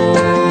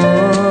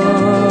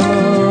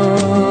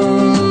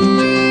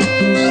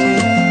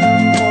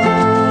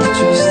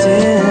 Trust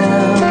Him,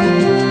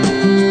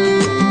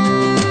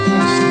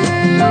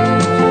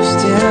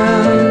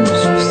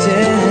 trust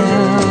Him,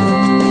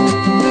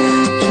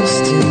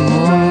 trust Him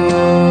more.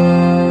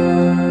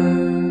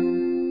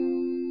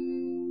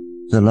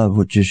 The love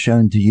which is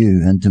shown to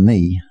you and to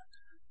me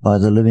by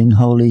the living,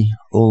 holy,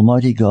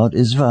 almighty God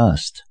is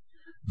vast,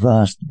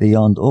 vast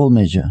beyond all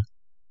measure,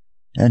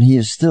 and He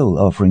is still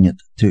offering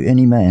it to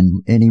any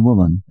man, any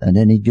woman, and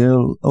any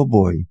girl or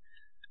boy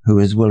who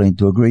is willing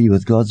to agree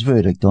with God's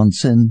verdict on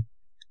sin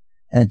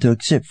and to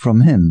accept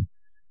from Him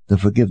the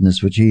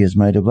forgiveness which He has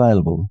made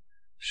available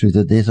through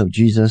the death of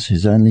Jesus,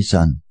 His only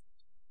Son.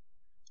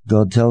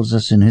 God tells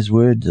us in His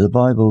Word, the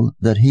Bible,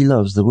 that He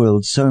loves the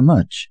world so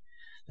much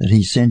that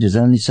He sent His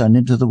only Son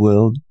into the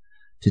world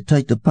to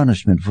take the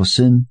punishment for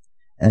sin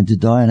and to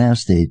die in our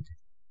stead.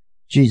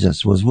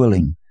 Jesus was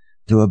willing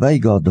to obey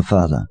God the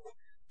Father,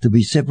 to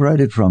be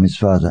separated from His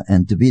Father,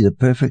 and to be the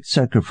perfect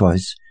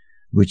sacrifice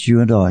which you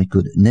and I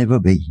could never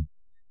be.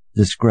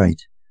 This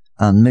great,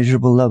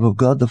 unmeasurable love of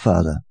God the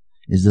Father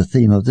is the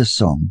theme of this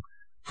song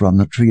from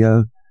the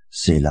trio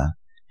Selah.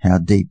 How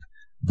deep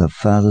the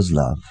Father's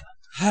love.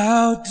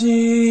 How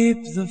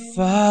deep the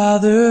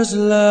Father's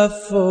love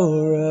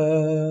for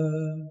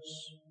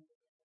us,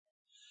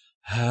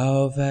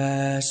 how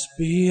vast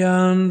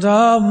beyond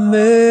all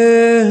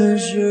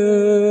measure,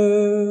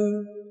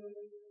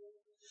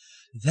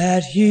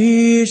 that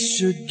He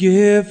should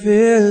give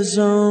His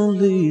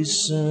only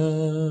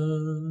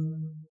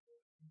Son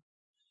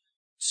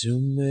to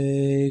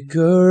make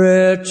a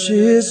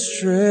wretch's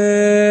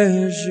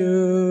treasure.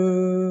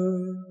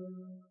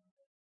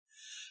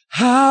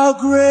 How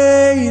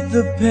great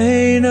the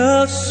pain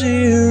of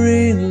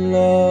searing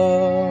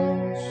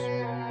loss!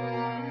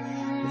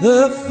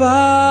 The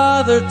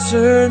Father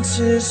turns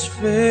his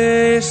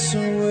face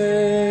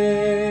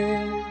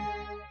away,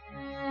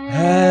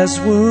 has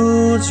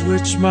wounds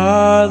which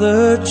mar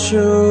the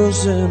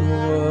chosen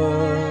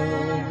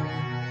one,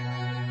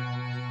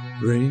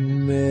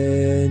 bring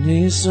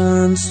many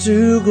sons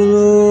to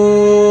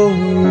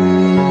glory.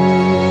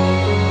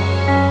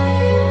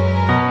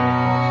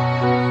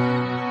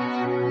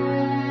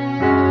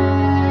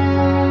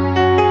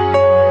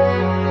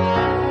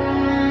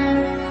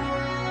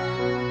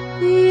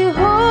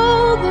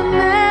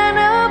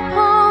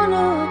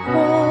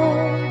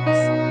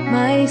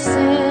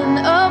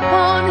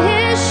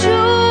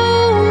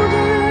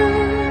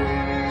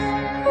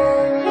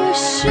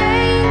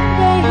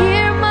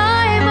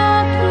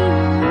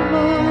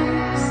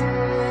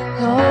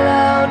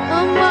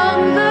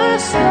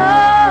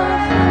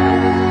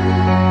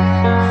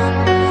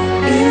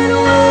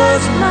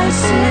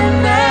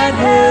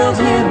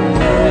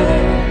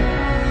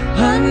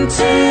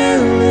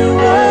 Until it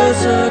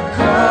was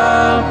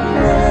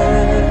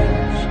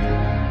accomplished,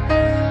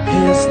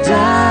 his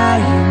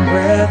dying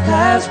breath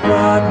has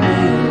brought me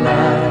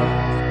life.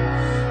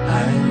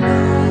 I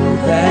know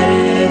that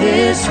it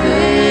is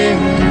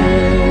finished.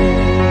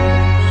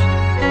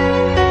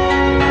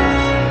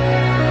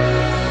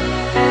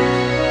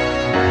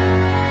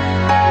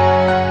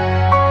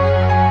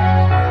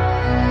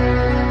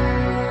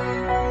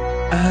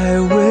 I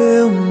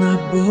will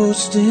not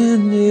boast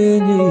in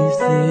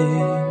anything,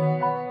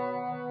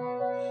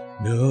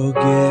 no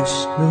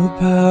gifts, no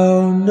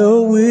power,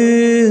 no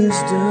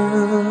wisdom,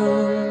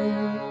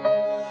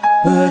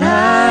 but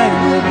I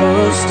will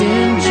boast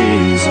in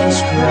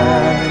Jesus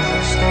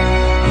Christ,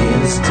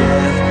 his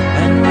death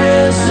and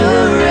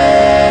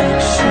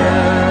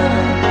resurrection.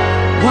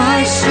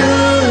 Why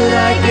should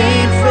I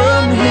gain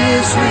from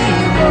his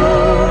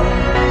reward?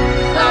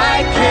 I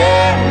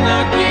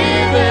cannot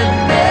give an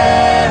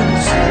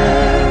answer,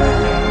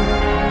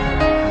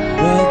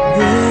 but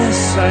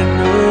this I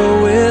know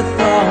with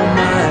all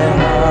my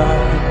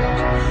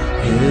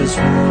heart, his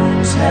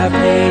wounds have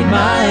paid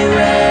my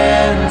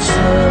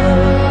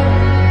ransom.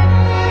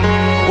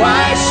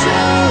 Why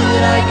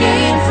should I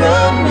gain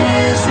from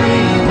his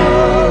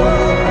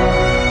reward?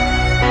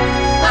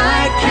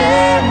 I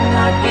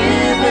cannot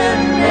give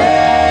an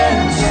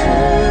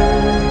answer.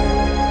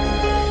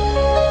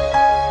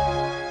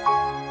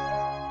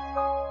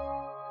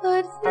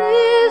 But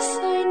this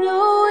I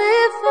know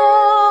with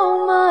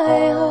all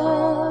my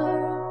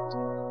heart,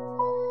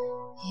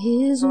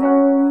 his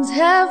wounds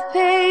have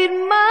paid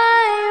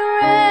my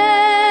ransom.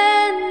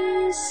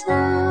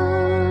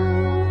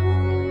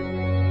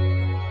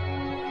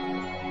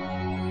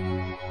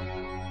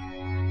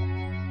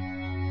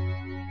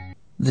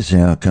 This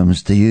hour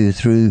comes to you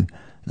through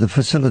the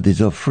facilities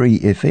of Free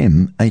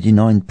FM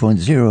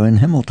 89.0 in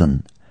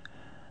Hamilton.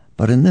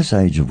 But in this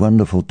age of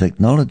wonderful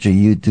technology,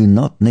 you do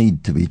not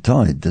need to be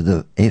tied to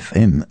the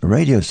FM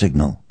radio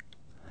signal.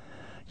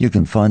 You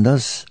can find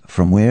us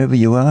from wherever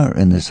you are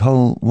in this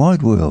whole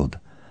wide world,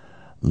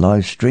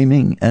 live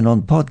streaming and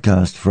on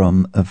podcast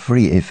from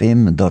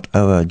freefm.org.nz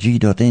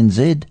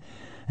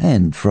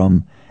and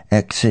from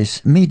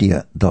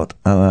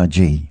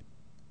accessmedia.org.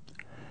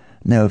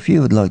 Now, if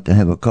you would like to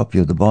have a copy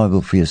of the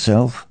Bible for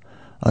yourself,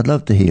 I'd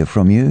love to hear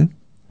from you.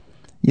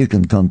 You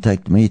can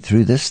contact me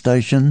through this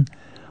station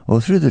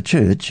or through the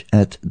church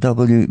at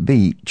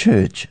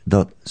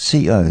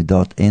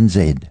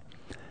wbchurch.co.nz.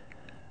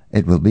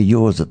 It will be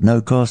yours at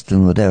no cost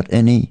and without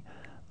any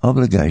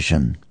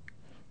obligation.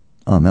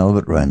 I'm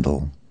Albert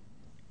Randall.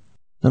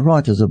 The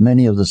writers of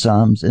many of the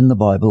Psalms in the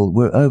Bible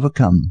were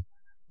overcome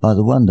by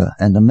the wonder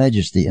and the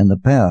majesty and the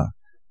power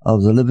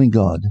of the living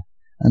God,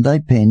 and they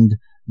penned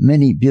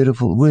many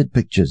beautiful word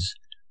pictures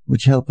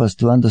which help us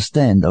to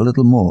understand a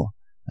little more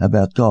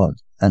about God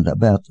and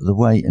about the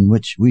way in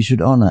which we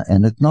should honor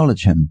and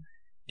acknowledge him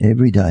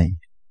every day.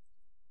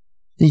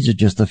 These are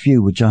just a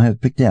few which I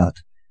have picked out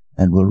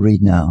and will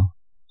read now.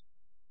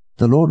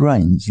 The Lord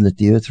reigns, let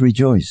the earth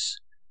rejoice.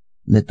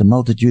 Let the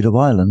multitude of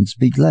islands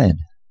be glad.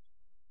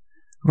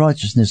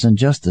 Righteousness and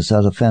justice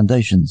are the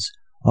foundations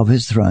of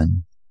his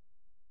throne.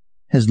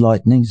 His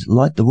lightnings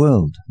light the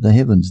world. The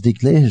heavens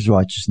declare his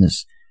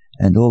righteousness,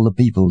 and all the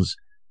peoples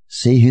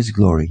see his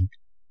glory.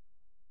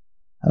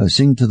 O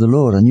sing to the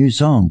Lord a new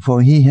song,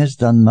 for he has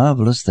done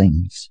marvelous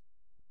things.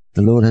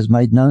 The Lord has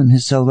made known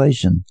his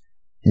salvation.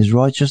 His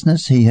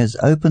righteousness he has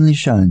openly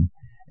shown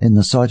in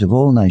the sight of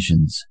all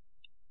nations.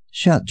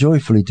 Shout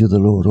joyfully to the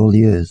Lord, all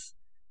the earth.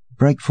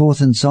 Break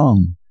forth in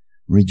song.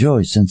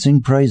 Rejoice and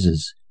sing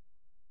praises.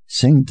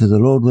 Sing to the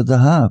Lord with the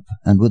harp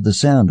and with the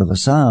sound of a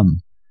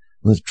psalm,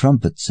 with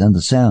trumpets and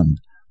the sound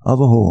of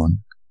a horn.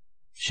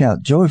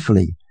 Shout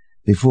joyfully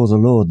before the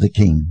Lord the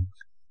King.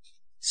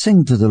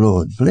 Sing to the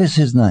Lord, bless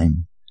his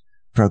name.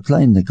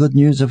 Proclaim the good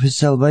news of his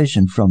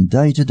salvation from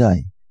day to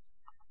day.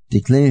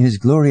 Declare his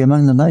glory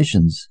among the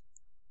nations,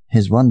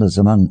 his wonders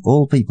among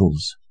all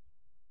peoples.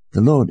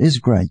 The Lord is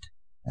great,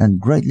 and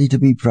greatly to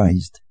be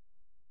praised.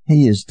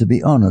 He is to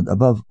be honoured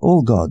above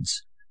all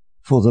gods,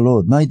 for the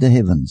Lord made the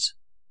heavens.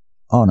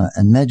 Honour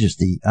and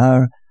majesty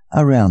are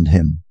around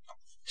him.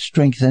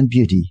 Strength and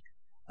beauty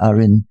are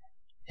in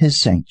his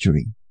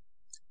sanctuary.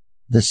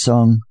 This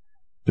song,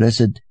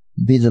 Blessed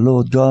be the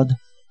Lord God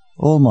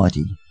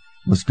Almighty,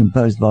 was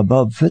composed by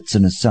Bob Fitz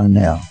and is sung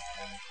now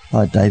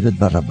by David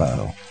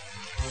Butterbale.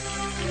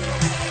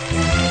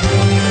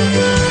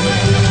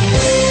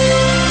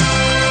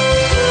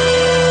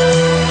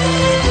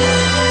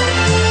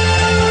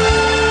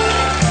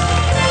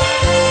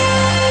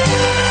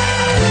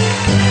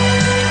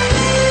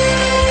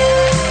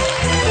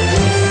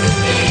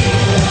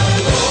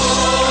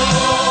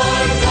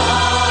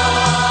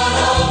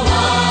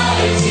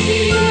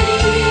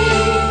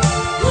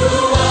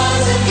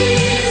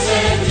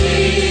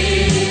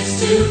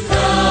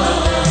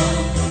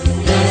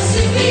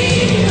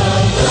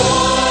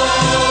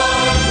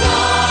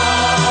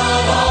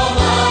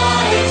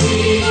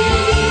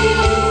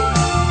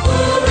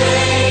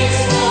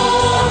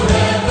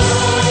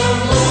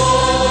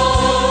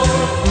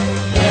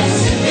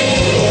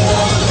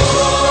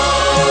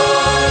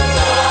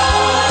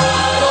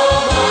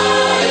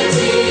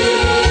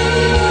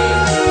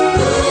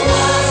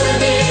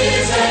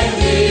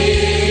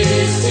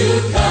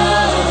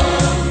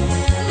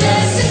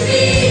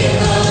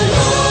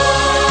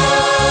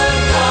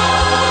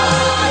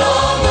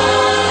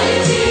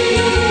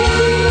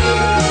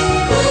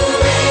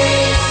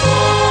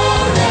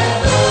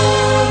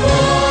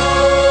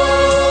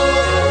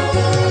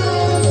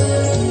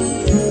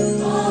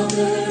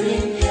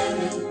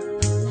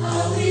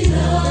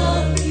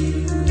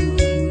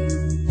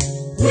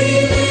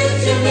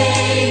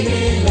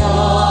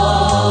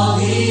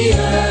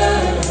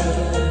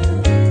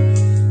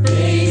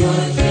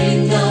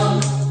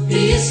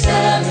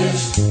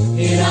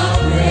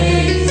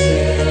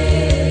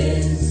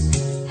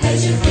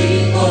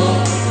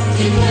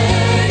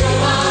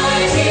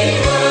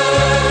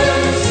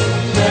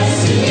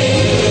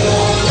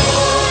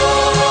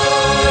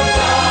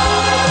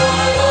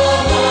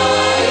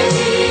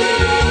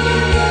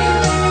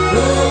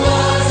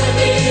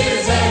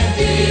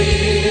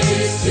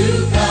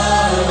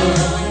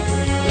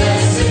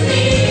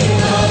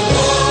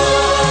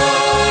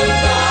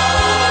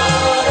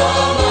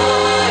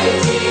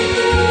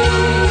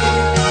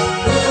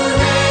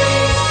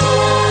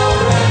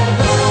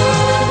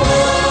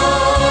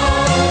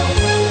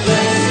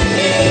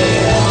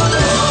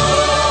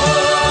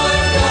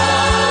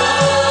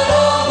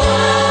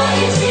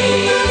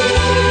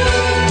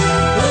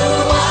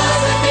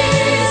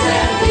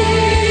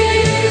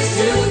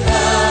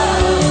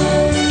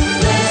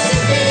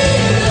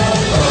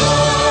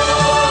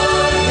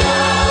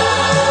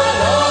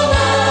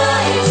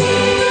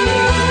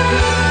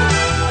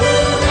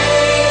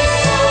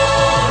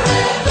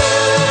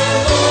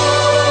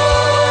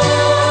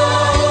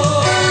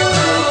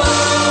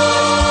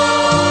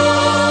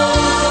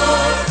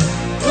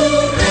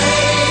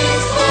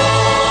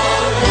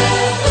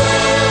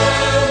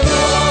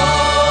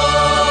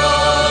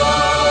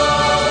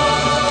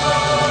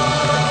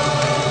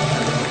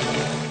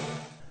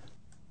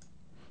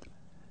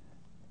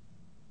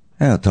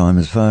 Our time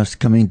is fast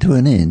coming to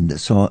an end,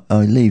 so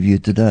I leave you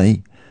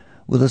today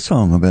with a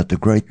song about the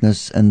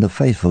greatness and the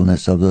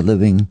faithfulness of the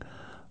living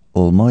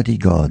Almighty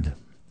God.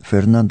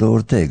 Fernando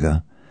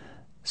Ortega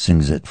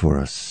sings it for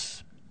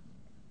us.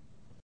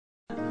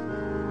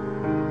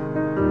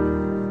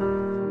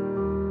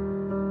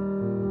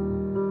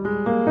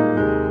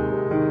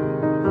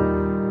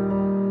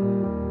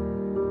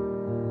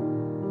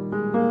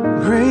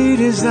 Great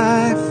is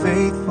thy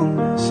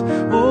faithfulness,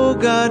 O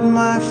God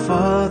my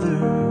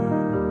Father.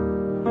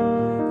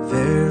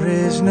 There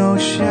is no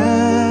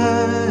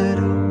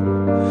shadow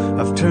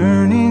of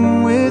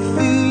turning with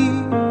thee.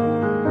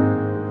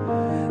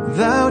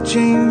 Thou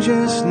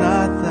changest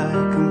not, thy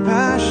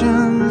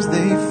compassions,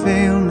 they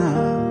fail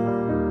not.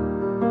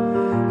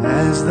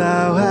 As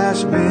thou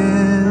hast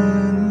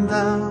been,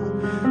 thou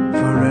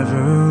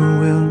forever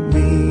wilt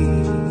be.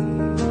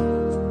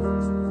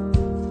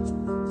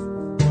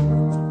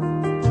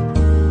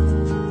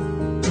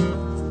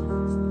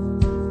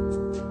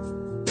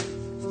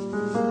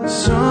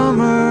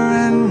 Summer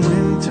and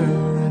winter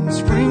and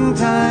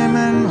springtime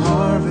and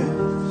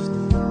harvest,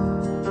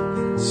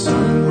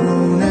 sun,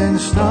 moon and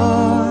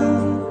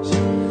stars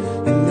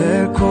in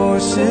their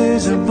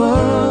courses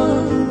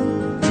above,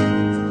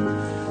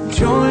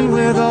 join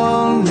with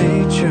all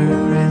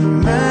nature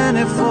in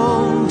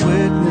manifold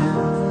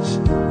witness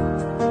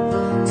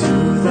to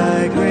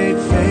thy great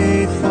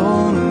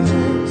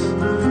faithfulness,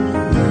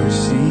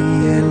 mercy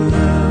and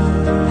love.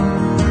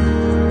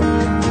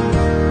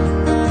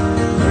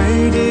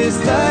 Great is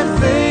thy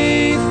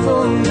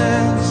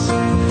faithfulness,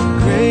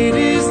 great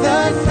is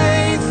thy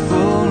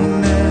faithfulness.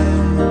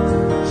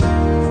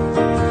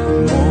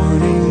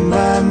 Morning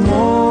by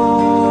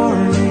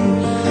morning,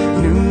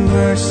 new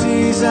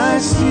mercies I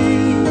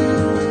see.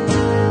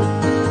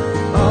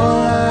 All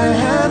I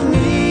have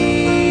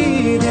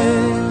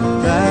needed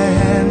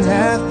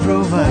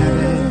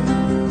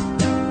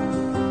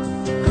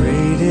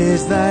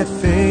is thy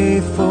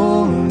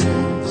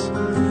faithfulness,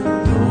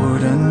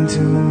 Lord,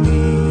 unto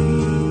me.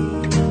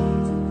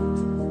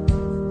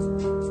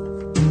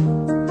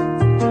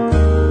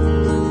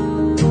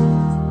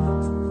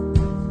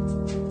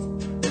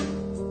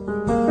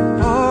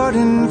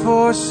 Pardon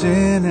for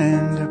sin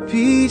and a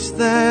peace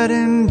that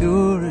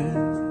endureth,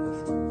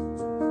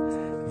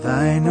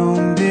 thine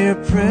own dear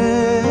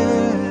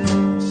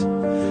presence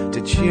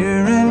to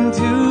cheer and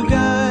to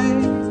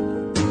guide,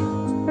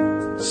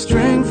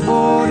 strength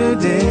for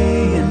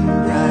today and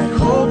bright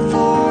hope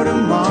for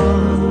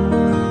tomorrow,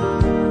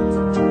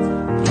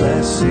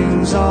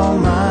 blessings all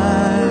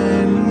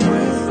mine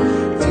with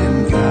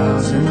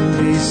 10,000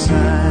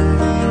 beside.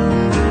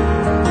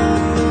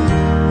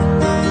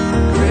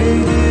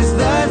 Great is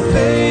thy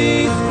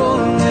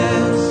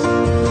faithfulness,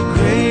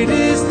 great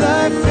is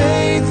thy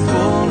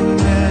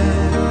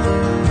faithfulness,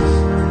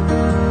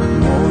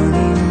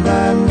 morning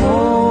by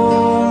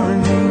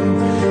morning,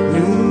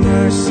 new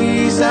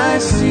mercies I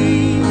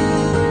see.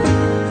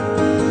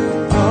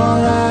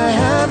 All I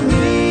have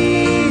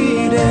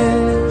needed,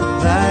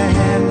 thy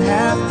hand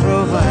hath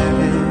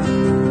provided.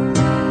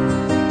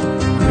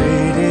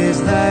 Great is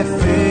thy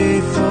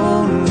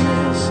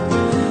faithfulness,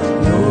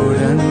 Lord,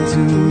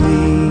 unto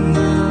me.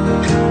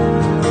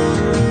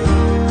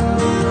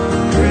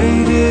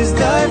 Great is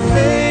thy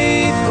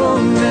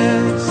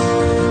faithfulness,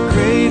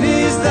 great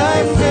is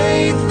thy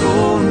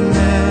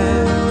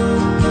faithfulness,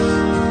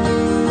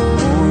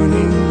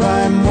 morning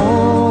by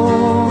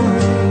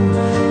morning,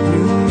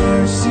 new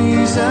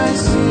mercies I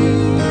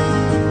see.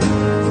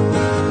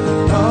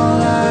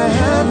 All I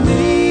have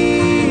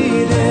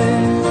needed,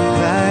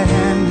 thy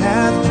hand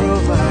hath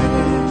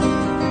provided.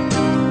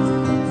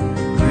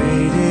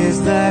 Great is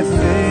thy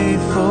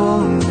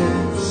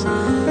faithfulness,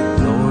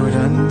 Lord,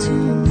 unto me.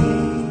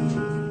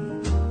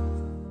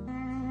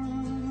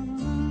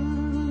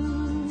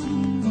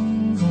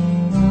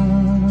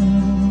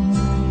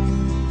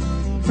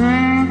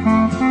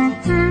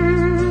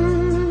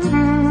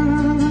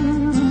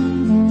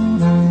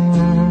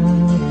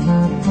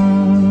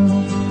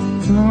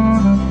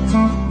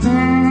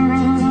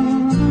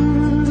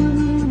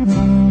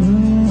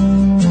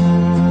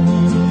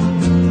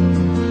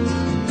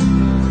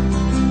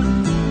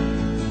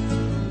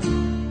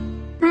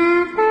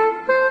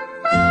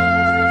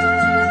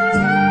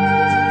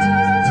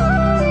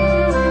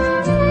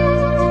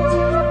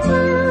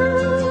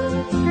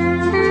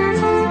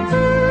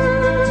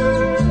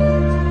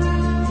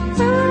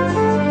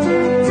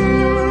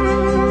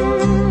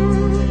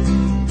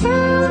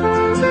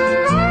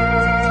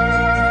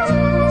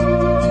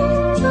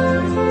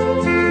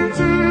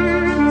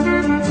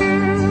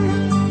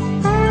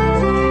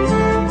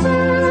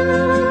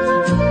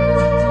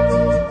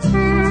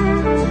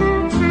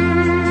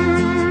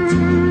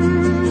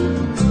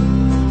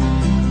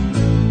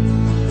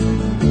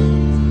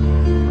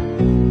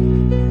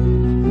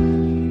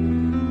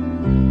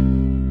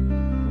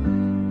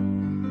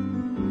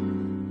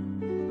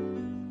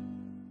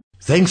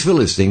 Thanks for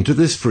listening to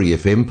this Free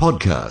FM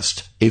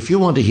podcast. If you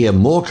want to hear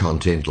more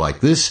content like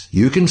this,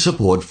 you can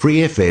support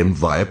Free FM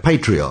via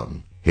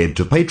Patreon. Head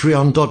to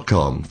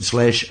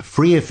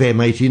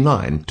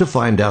patreon.com/freefm89 to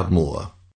find out more.